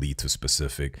that could lead to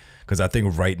specific? Because I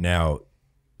think right now,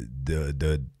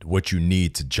 the what you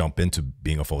need to jump into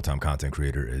being a full-time content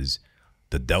creator is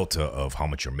the delta of how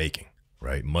much you're making,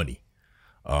 right? Money.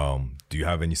 Do you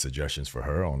have any suggestions for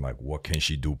her on like what can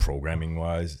she do programming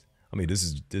wise? I mean, this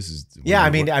is. Yeah, I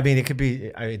mean, it could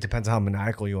be. It depends on how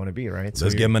maniacal you want to be, right? So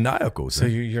let's get maniacal. So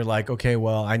you're like, okay,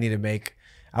 well, I want to make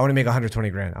 120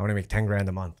 grand. I want to make 10 grand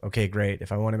a month. Okay, great.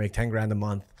 If I want to make 10 grand a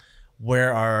month,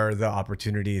 where are the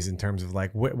opportunities in terms of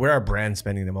like where are brands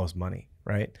spending the most money,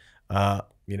 right?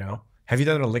 You know, have you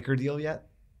done a liquor deal yet?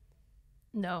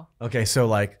 No. Okay, so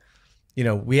like, you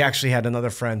know, we actually had another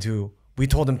friend who we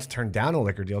told him to turn down a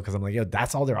liquor deal because I'm like, yo,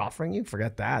 that's all they're offering you?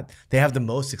 Forget that. They have the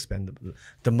most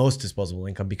disposable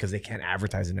income because they can't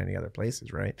advertise in any other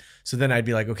places, right? So then I'd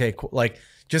be like, okay, cool. Like,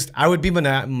 I would be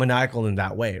maniacal in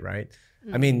that way, right?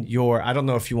 I mean, I don't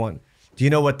know if you want, do you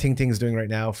know what Ting Ting is doing right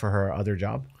now for her other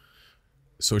job?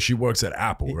 So she works at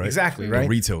Apple, right? Exactly, right? The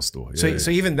retail store.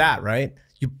 So even that, right?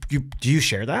 Do you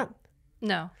share that?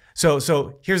 No.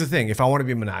 So here's the thing. If I want to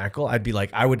be maniacal, I'd be like,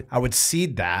 I would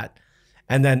seed that.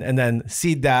 and then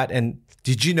seed that. And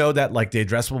did you know that like the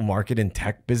addressable market in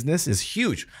tech business is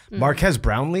huge? Marquez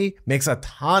Brownlee makes a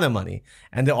ton of money,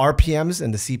 and the RPMs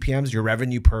and the CPMs, your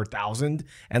revenue per thousand,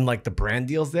 and like the brand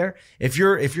deals there. If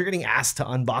you're getting asked to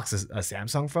unbox a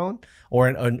Samsung phone or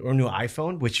a new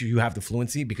iPhone, which you have the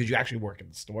fluency because you actually work in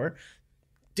the store,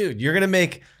 dude, you're gonna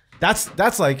make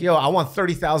that's like, yo, I want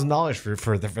 $30,000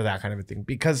 for that kind of a thing,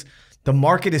 because the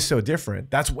market is so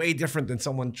different. That's way different than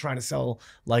someone trying to sell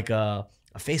like a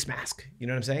face mask. You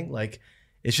know what I'm saying? Like,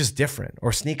 it's just different.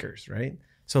 Or sneakers, right?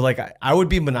 So like I would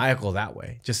be maniacal that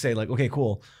way. Just say like, okay,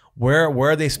 cool. Where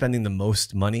are they spending the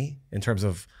most money in terms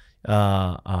of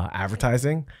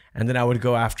advertising? And then I would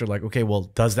go after like, okay, well,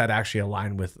 does that actually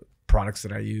align with products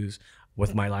that I use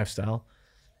with my lifestyle?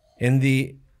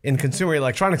 In consumer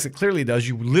electronics, it clearly does.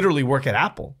 You literally work at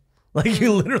Apple. Like,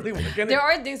 you literally work at There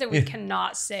are things that we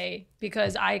cannot say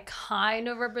because I kind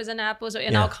of represent Apple. So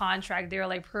in our contract, they're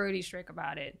like pretty strict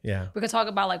about it. Yeah. We can talk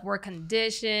about like work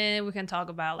condition. We can talk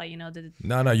about like, you know,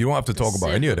 No, you don't have to talk about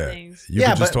any of that. things. You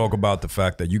can just talk about the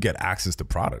fact that you get access to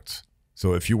products.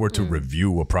 So if you were to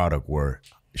review a product or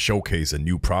showcase a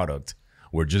new product,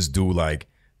 or just do like,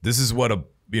 this is what a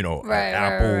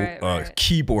Apple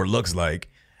keyboard looks like,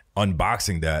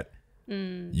 unboxing that,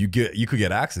 you could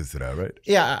get access to that, right?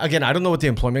 Yeah. Again, I don't know what the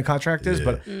employment contract is,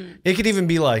 but it could even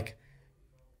be like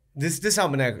this is how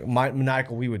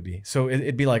maniacal we would be. So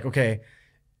it'd be like, okay,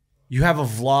 you have a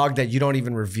vlog that you don't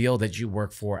even reveal that you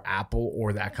work for Apple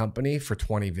or that company for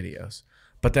 20 videos.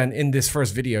 But then in this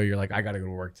first video, you're like, I got to go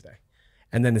to work today.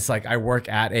 And then it's like, I work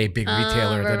at a big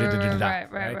retailer.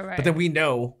 Right. But then we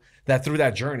know that through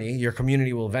that journey, your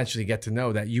community will eventually get to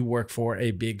know that you work for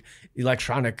a big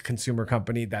electronic consumer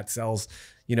company that sells,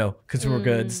 you know, consumer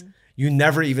goods. You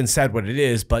never even said what it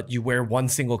is, but you wear one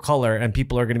single color and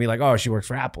people are going to be like, oh, she works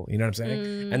for Apple. You know what I'm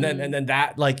saying? And then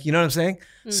that, like, you know what I'm saying?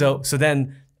 So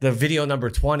then the video number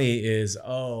 20 is,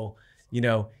 oh, you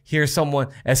know, here's someone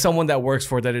that works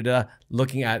for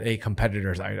looking at a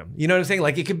competitor's item. You know what I'm saying?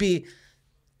 Like, it could be,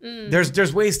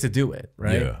 there's ways to do it,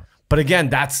 right? Yeah. But again,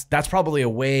 that's probably a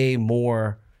way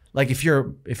more, like, if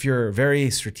you're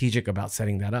very strategic about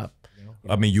setting that up. You know?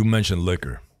 I mean, you mentioned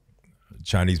liquor.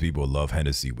 Chinese people love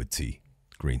Hennessy with tea,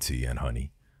 green tea and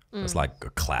honey. It's like a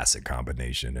classic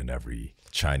combination in every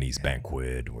Chinese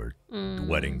banquet or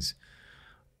weddings.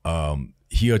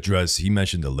 He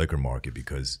mentioned the liquor market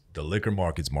because the liquor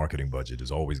market's marketing budget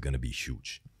is always going to be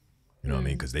huge. You know what I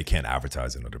mean? Because they can't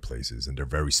advertise in other places, and they're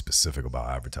very specific about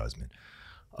advertisement.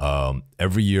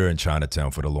 Every year in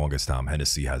Chinatown, for the longest time,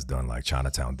 Hennessy has done like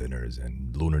Chinatown dinners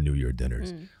and Lunar New Year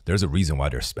dinners. There's a reason why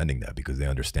they're spending that, because they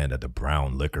understand that the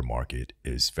brown liquor market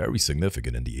is very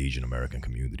significant in the Asian American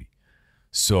community.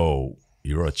 So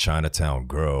you're a Chinatown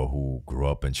girl who grew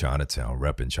up in Chinatown,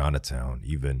 repping Chinatown,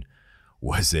 even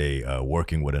was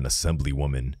working with an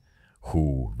assemblywoman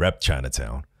who repped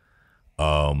Chinatown.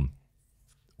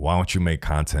 Why don't you make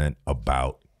content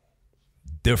about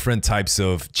different types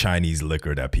of Chinese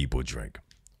liquor that people drink?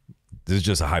 This is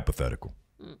just a hypothetical.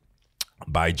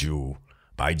 Baijiu,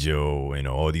 you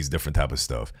know, all these different type of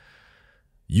stuff.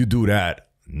 You do that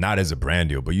not as a brand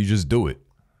deal, but you just do it.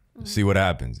 See what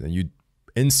happens. And you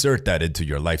insert that into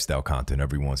your lifestyle content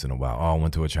every once in a while. Oh, I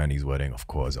went to a Chinese wedding. Of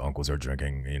course, uncles are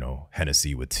drinking, you know,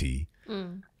 Hennessy with tea.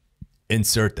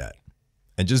 Insert that.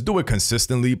 And just do it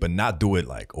consistently, but not do it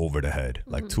like over the head,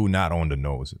 like too not on the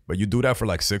nose. But you do that for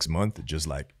like 6 months, just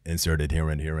like insert it here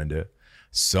and there.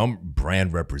 Some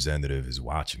brand representative is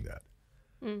watching that.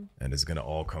 And it's going to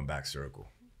all come back circle.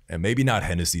 And maybe not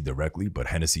Hennessy directly, but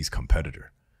Hennessy's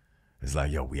competitor. It's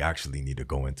like, yo, we actually need to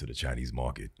go into the Chinese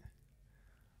market.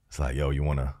 It's like, yo, you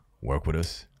want to work with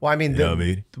us? Well, I mean, you know what I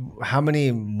mean? How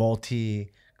many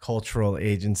multicultural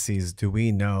agencies do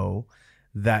we know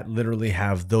that literally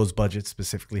have those budgets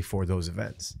specifically for those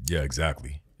events? Yeah,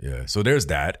 exactly. Yeah. So there's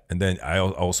that. And then I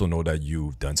also know that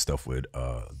you've done stuff with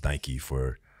Nike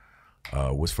for,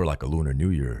 was for like a Lunar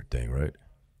New Year thing, right?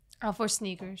 For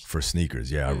sneakers. For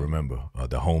sneakers, yeah, I remember.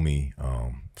 The homie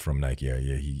from Nike, yeah,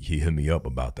 he hit me up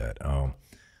about that.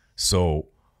 So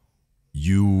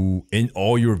you, in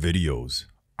all your videos,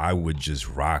 I would just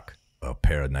rock a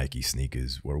pair of Nike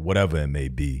sneakers or whatever it may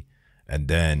be. And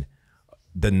then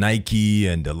the Nike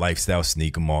and the lifestyle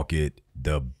sneaker market,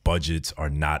 the budgets are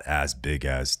not as big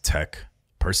as tech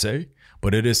per se,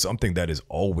 but it is something that is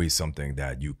always something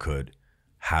that you could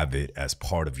have it as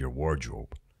part of your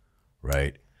wardrobe,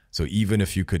 right? So even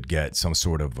if you could get some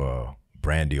sort of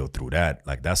brand deal through that,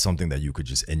 like that's something that you could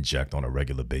just inject on a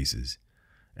regular basis,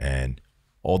 and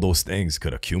all those things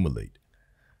could accumulate.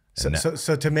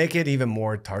 So to make it even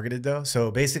more targeted though,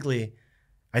 so basically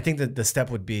I think that the step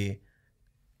would be,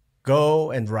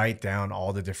 go and write down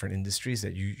all the different industries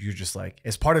that you're just like,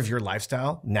 as part of your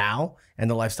lifestyle now and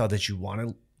the lifestyle that you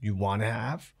want to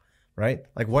have, right?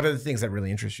 Like, what are the things that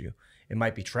really interest you? It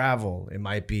might be travel. It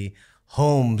might be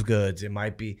home goods. It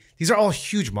might be, these are all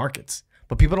huge markets,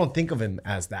 but people don't think of them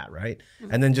as that, right?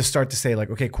 And then just start to say like,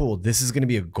 okay, cool. This is going to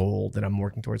be a goal that I'm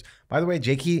working towards. By the way,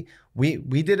 Jaeki, we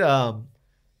did,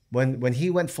 when he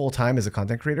went full time as a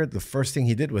content creator, the first thing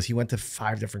he did was he went to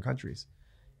 5 different countries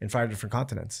in 5 different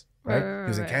continents, right? He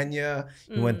was in Kenya.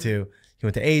 He went to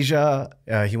Asia.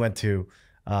 He went to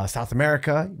South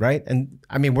America, right? And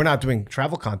I mean, we're not doing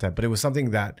travel content, but it was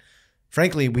something that,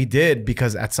 frankly, we did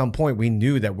because at some point we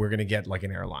knew that we're going to get like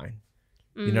an airline.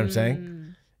 You know what I'm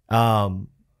saying?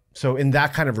 So in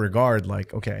that kind of regard,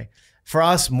 like, okay, for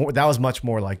us, that was much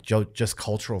more like just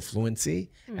cultural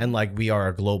fluency and like we are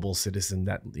a global citizen,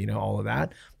 that, you know, all of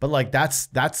that. But like that's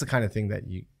the kind of thing that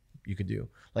you could do.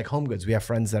 Like home goods, we have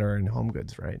friends that are in home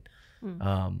goods, right? You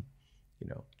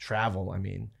know, travel. I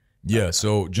mean, yeah.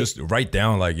 So just write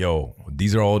down like, yo,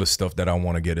 these are all the stuff that I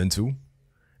want to get into,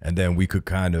 and then we could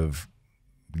kind of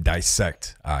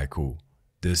dissect. All right, cool.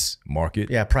 This market.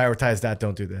 Yeah, prioritize that.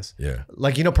 Don't do this. Yeah.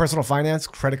 Like, you know, personal finance,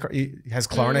 credit card, has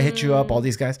Klarna hit you up? All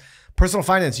these guys. Personal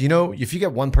finance, you know, if you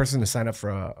get one person to sign up for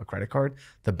a credit card,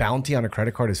 the bounty on a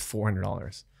credit card is $400,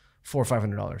 $400 or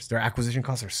 $500. Their acquisition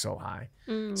costs are so high.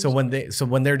 So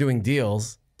when they're doing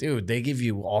deals, dude, they give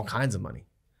you all kinds of money.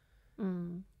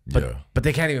 But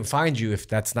they can't even find you if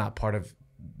that's not part of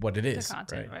what it is. The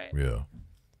content, right? Yeah.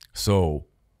 So,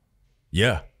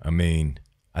 yeah, I mean,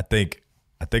 I think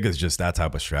it's just that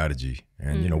type of strategy.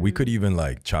 And, you know, we could even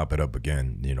like chop it up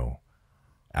again, you know,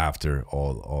 after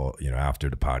all, you know, after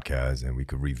the podcast, and we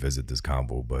could revisit this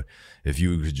combo. But if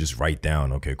you could just write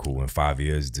down, okay, cool, in 5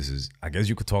 years, this is, I guess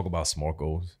you could talk about SMART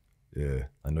goals. Yeah.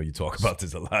 I know you talk about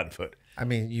this a lot, but I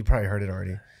mean, you probably heard it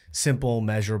already. Simple,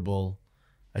 measurable,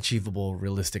 achievable,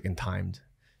 realistic, and timed.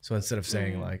 So instead of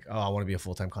saying like, oh, I want to be a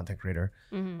full-time content creator.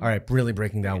 All right, really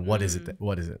breaking down what is it?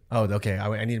 What is it? Oh, okay,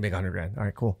 I need to make 100 grand. All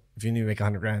right, cool. If you need to make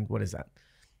 100 grand, what is that?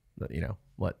 You know,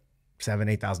 what,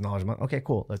 $7,000-8,000 a month? Okay,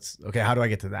 cool. Okay, how do I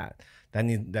get to that?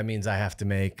 That means I have to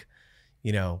make,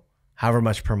 you know, however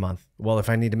much per month. Well, if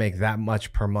I need to make that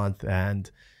much per month, and,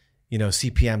 you know,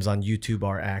 CPMs on YouTube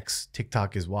are X,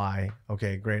 TikTok is Y.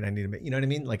 Okay, great. I need to make, you know what I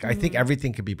mean? Like, I think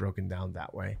everything could be broken down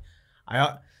that way.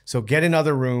 So get in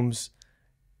other rooms.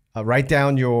 Write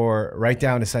down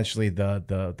essentially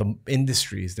the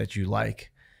industries that you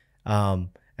like, and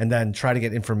then try to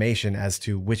get information as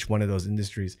to which one of those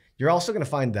industries. You're also going to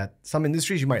find that some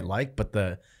industries you might like,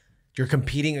 but you're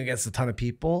competing against a ton of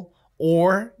people,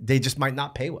 or they just might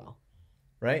not pay well,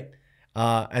 right?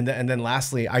 And then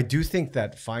lastly, I do think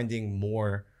that finding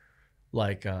more,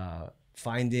 like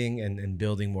finding and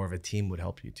building more of a team would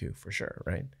help you too, for sure,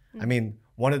 right? I mean,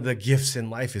 one of the gifts in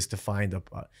life is to find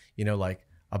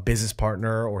a business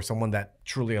partner or someone that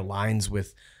truly aligns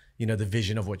with, you know, the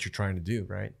vision of what you're trying to do,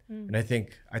 right? And I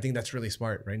think that's really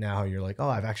smart right now. You're like, oh,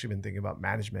 I've actually been thinking about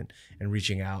management and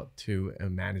reaching out to a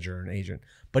manager or an agent.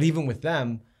 But even with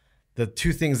them, the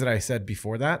 2 things that I said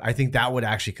before that, I think that would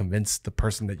actually convince the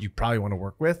person that you probably want to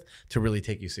work with to really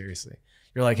take you seriously.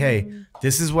 You're like, hey,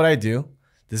 this is what I do.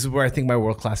 This is where I think my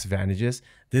world-class advantage is.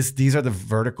 These are the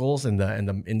verticals and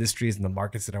the industries and the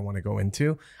markets that I want to go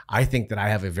into. I think that I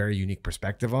have a very unique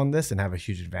perspective on this and have a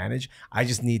huge advantage. I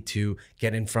just need to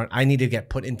get in front. I need to get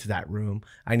put into that room.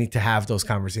 I need to have those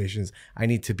conversations. I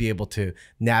need to be able to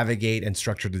navigate and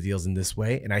structure the deals in this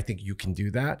way. And I think you can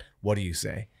do that. What do you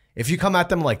say? If you come at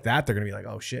them like that, they're going to be like,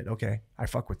 oh shit, okay, I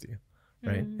fuck with you,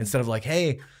 right? Instead of like,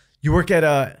 hey, you work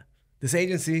at this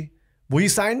agency. Will you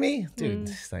sign me? Dude,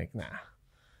 it's like, nah.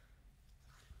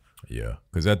 Yeah,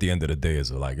 because at the end of the day,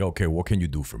 it's like, okay, what can you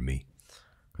do for me?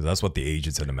 Because that's what the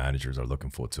agents and the managers are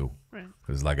looking for too.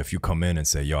 Because like if you come in and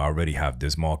say, yo, I already have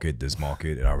this market,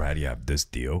 and I already have this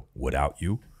deal without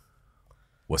you,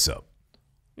 what's up?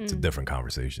 It's a different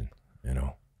conversation, you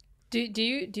know? Do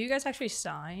you guys actually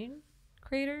sign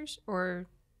creators, or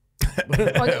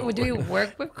do you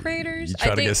work with creators? You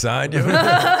try to get signed?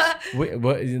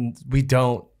 We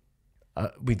don't.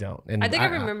 We don't. And I think I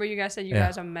remember you guys said you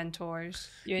guys are mentors.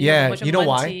 You know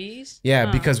why?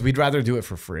 Yeah, because we'd rather do it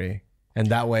for free, and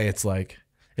that way it's like,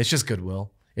 it's just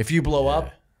goodwill. If you blow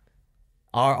up,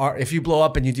 if you blow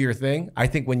up and you do your thing, I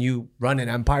think when you run an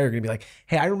empire, you're gonna be like,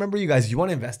 hey, I remember you guys. You want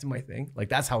to invest in my thing? Like,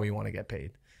 that's how we want to get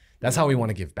paid. That's how we want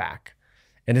to give back.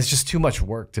 And it's just too much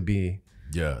work to be.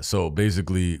 Yeah. So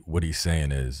basically, what he's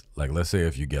saying is, like, let's say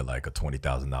if you get like a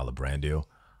 $20,000 brand deal,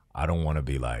 I don't want to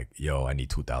be like, yo, I need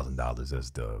 $2,000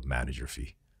 as the manager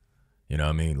fee. You know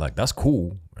what I mean? Like, that's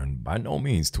cool. And by no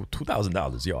means,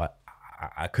 $2,000, yo,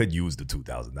 I could use the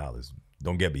 $2,000.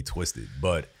 Don't get me twisted,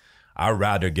 but I'd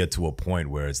rather get to a point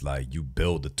where it's like you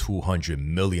build a $200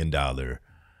 million,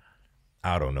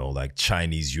 I don't know, like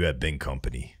Chinese Yuebing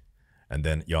company. And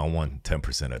then y'all want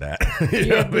 10% of that. You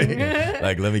know what I mean?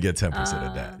 Like, let me get 10%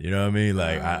 of that. You know what I mean?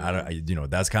 Like, you know,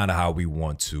 that's kind of how we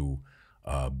want to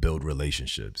build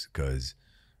relationships. Because,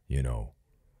 you know,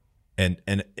 and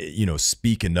you know,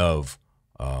 speaking of,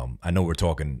 I know we're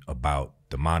talking about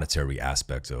the monetary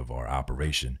aspects of our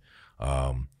operation.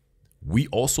 We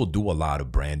also do a lot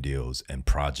of brand deals and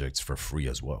projects for free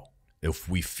as well, if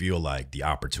we feel like the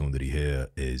opportunity here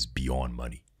is beyond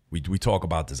money. We talk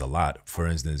about this a lot. For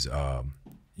instance,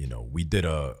 you know, we did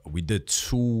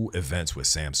 2 events with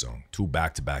Samsung, 2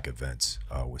 back-to-back events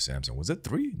with Samsung. Was it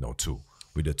 3? No, 2.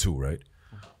 We did 2, right?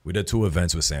 We did 2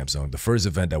 events with Samsung. The first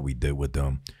event that we did with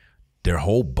them, their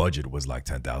whole budget was like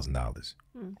 $10,000.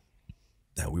 And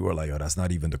we were like, oh, that's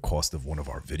not even the cost of one of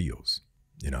our videos.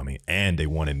 You know what I mean? And they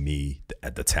wanted me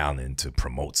at the talent to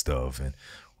promote stuff. And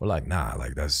we're like, nah,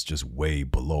 like that's just way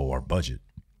below our budget.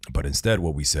 But instead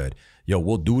what we said, yo,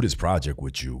 we'll do this project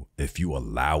with you if you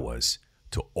allow us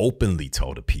to openly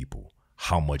tell the people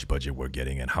how much budget we're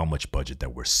getting and how much budget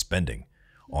that we're spending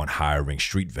on hiring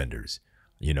street vendors,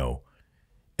 you know.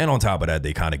 And on top of that,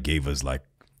 they kind of gave us like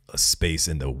a space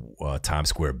in the Times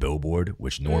Square billboard,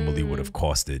 which normally would have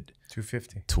costed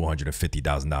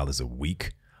 $250,000 a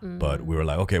week. But we were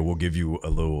like, okay, we'll give you a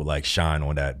little like shine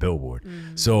on that billboard.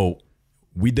 So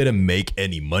we didn't make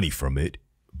any money from it,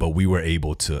 but we were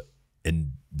able to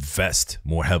invest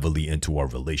more heavily into our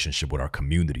relationship with our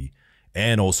community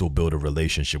and also build a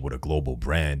relationship with a global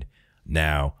brand.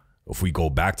 Now, if we go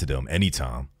back to them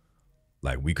anytime,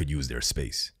 like we could use their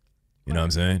space. You know what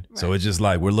I'm saying? Right. So it's just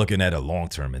like we're looking at a long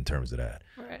term in terms of that.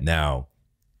 Right. Now,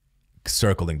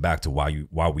 circling back to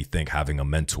why we think having a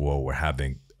mentor or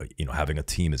having a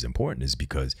team is important is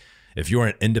because if you're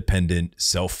an independent,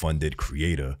 self-funded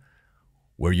creator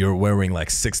where you're wearing like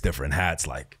 6 different hats,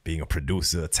 like being a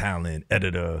producer, talent,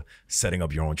 editor, setting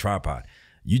up your own tripod,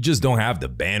 you just don't have the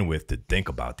bandwidth to think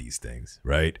about these things,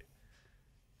 right?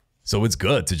 So it's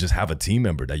good to just have a team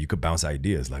member that you could bounce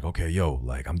ideas like, okay, yo,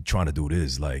 like I'm trying to do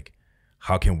this. Like,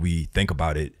 how can we think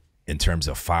about it in terms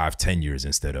of 5-10 years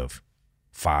instead of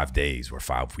 5 days or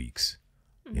 5 weeks,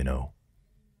 you know?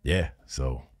 Yeah,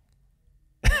 so.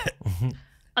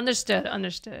 Understood.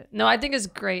 No, I think it's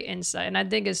great insight, and I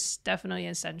think it's definitely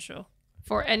essential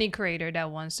for any creator that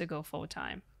wants to go full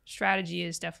time. Strategy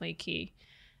is definitely key,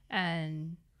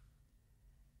 and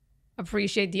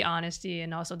appreciate the honesty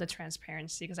and also the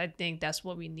transparency, because I think that's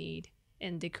what we need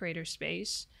in the creator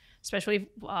space, especially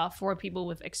for people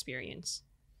with experience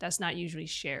that's not usually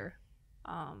shared.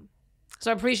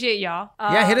 So I appreciate y'all.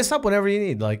 Yeah, hit us up whenever you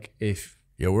need. Like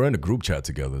yeah, we're in a group chat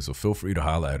together, so feel free to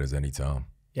holler at us anytime.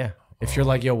 Yeah. If you're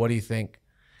like, yo, what do you think?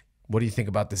 What do you think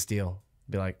about this deal?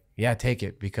 Be like, yeah, take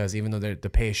it, because even though the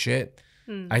pay is shit,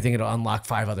 I think it'll unlock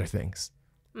 5 other things.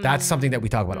 That's something that we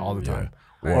talk about all the time.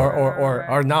 Yeah.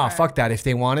 Or nah, fuck that. If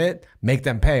they want it, make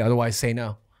them pay. Otherwise, say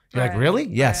no. You're like, really?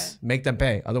 Yes, make them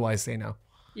pay. Otherwise, say no.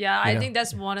 Yeah, I think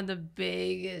that's one of the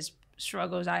biggest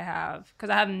struggles I have, because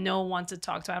I have no one to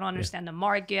talk to. I don't understand the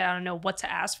market. I don't know what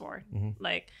to ask for.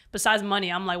 Like, besides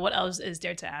money, I'm like, what else is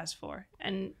there to ask for?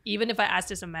 And even if I ask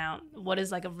this amount, what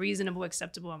is like a reasonable,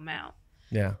 acceptable amount?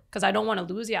 Yeah. Because I don't want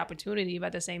to lose the opportunity, but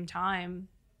at the same time,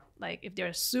 like if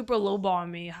they're super lowballing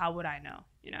me, how would I know?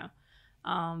 You know?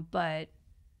 But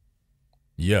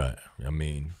yeah, I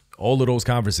mean, all of those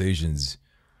conversations,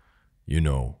 you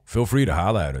know, feel free to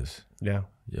holler at us. Yeah.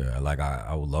 Yeah, like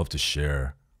I would love to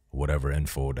share whatever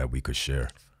info that we could share.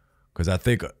 Because I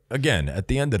think, again, at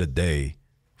the end of the day,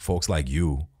 folks like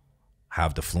you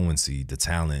have the fluency, the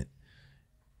talent,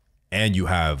 and you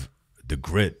have the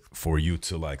grit for you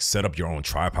to like set up your own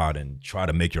tripod and try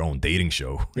to make your own dating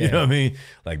show. You know what I mean?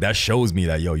 Like that shows me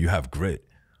that, yo, you have grit.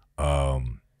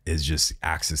 It's just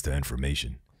access to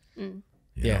information. You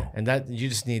know? And that you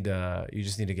just need to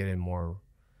get in more.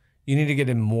 You need to get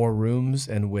in more rooms,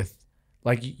 and with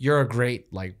like you're a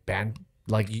great like band.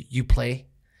 Like you play,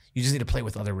 you just need to play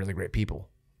with other really great people,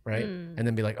 right? And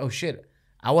then be like, oh shit,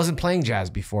 I wasn't playing jazz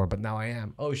before, but now I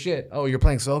am. Oh shit, oh you're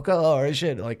playing soca? Oh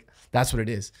shit, like that's what it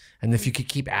is. And if you could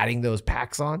keep adding those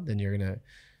packs on, then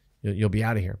you'll be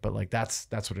out of here. But like that's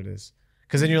what it is.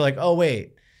 Because then you're like, oh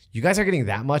wait, you guys are getting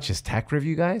that much as tech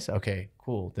review guys? Okay,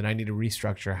 cool. Then I need to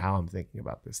restructure how I'm thinking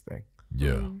about this thing.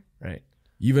 Yeah. Right.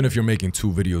 Even if you're making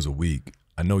 2 videos a week,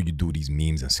 I know you do these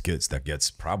memes and skits that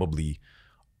gets probably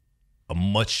a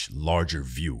much larger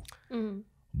view.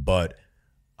 But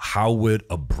how would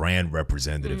a brand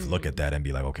representative look at that and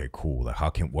be like, okay, cool. Like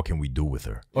what can we do with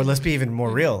her? Or let's be even more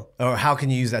real. Or how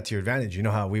can you use that to your advantage? You know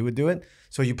how we would do it?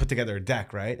 So you put together a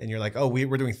deck, right? And you're like, oh,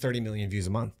 we're doing 30 million views a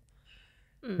month,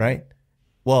 right?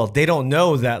 Well, they don't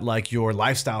know that like your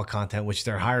lifestyle content, which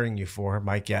they're hiring you for,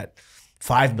 might get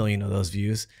 5 million of those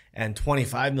views, and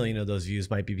 25 million of those views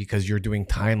might be because you're doing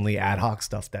timely ad hoc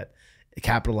stuff that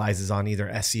capitalizes on either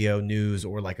SEO, news,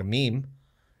 or like a meme.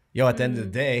 Yo, at the end of the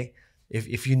day,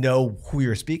 if you know who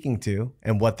you're speaking to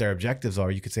and what their objectives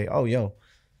are, you could say, oh, yo,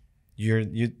 you're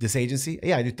this agency?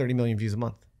 Yeah, I do 30 million views a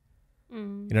month. You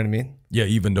know what I mean? Yeah,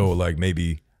 even though like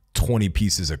maybe 20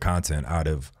 pieces of content out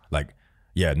of like,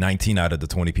 19 out of the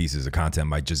 20 pieces of content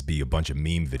might just be a bunch of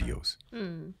meme videos,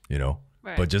 you know?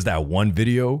 Right. But just that one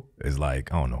video is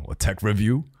like, I don't know, a tech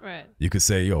review. Right. You could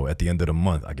say, yo, at the end of the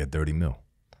month, I get 30 mil.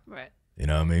 Right. You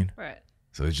know what I mean? Right.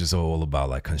 So it's just all about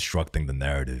like constructing the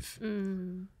narrative.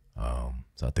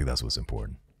 So I think that's what's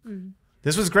important.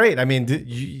 This was great. I mean,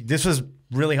 this was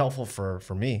really helpful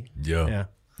for me. Yeah.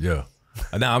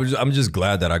 And now I'm just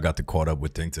glad that I got to caught up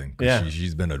with Ting Ting. Yeah.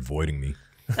 She's been avoiding me.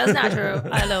 That's not true.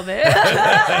 A little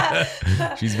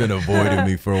bit. She's been avoiding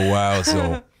me for a while.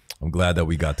 So I'm glad that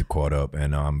we got to caught up.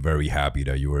 And I'm very happy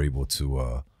that you were able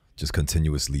to just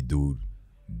continuously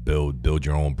build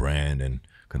your own brand and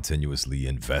continuously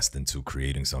invest into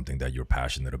creating something that you're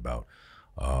passionate about.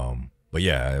 But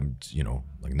yeah, you know,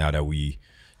 like now that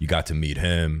you got to meet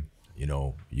him, you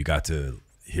know, you got to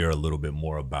hear a little bit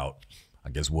more about, I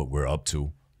guess, what we're up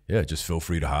to. Yeah, just feel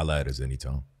free to highlight us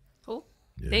anytime. Cool.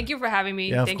 Yeah. Thank you for having me.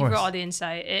 Yeah, Thank you of for course. all the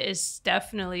insight. It is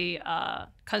definitely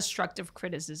constructive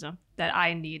criticism that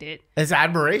I needed. It's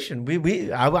admiration.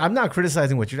 I'm not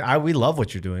criticizing what you're doing. We love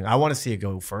what you're doing. I want to see it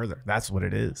go further. That's what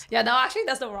it is. Yeah, no, actually,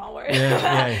 that's the wrong word.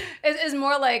 Yeah. It's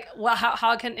more like, well, how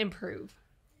I can improve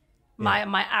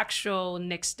my actual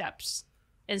next steps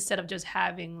instead of just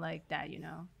having like that, you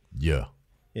know. Yeah.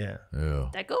 Yeah.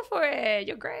 That go for it.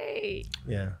 You're great.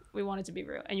 Yeah. We want it to be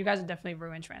real, and you guys are definitely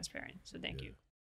real and transparent. So thank you.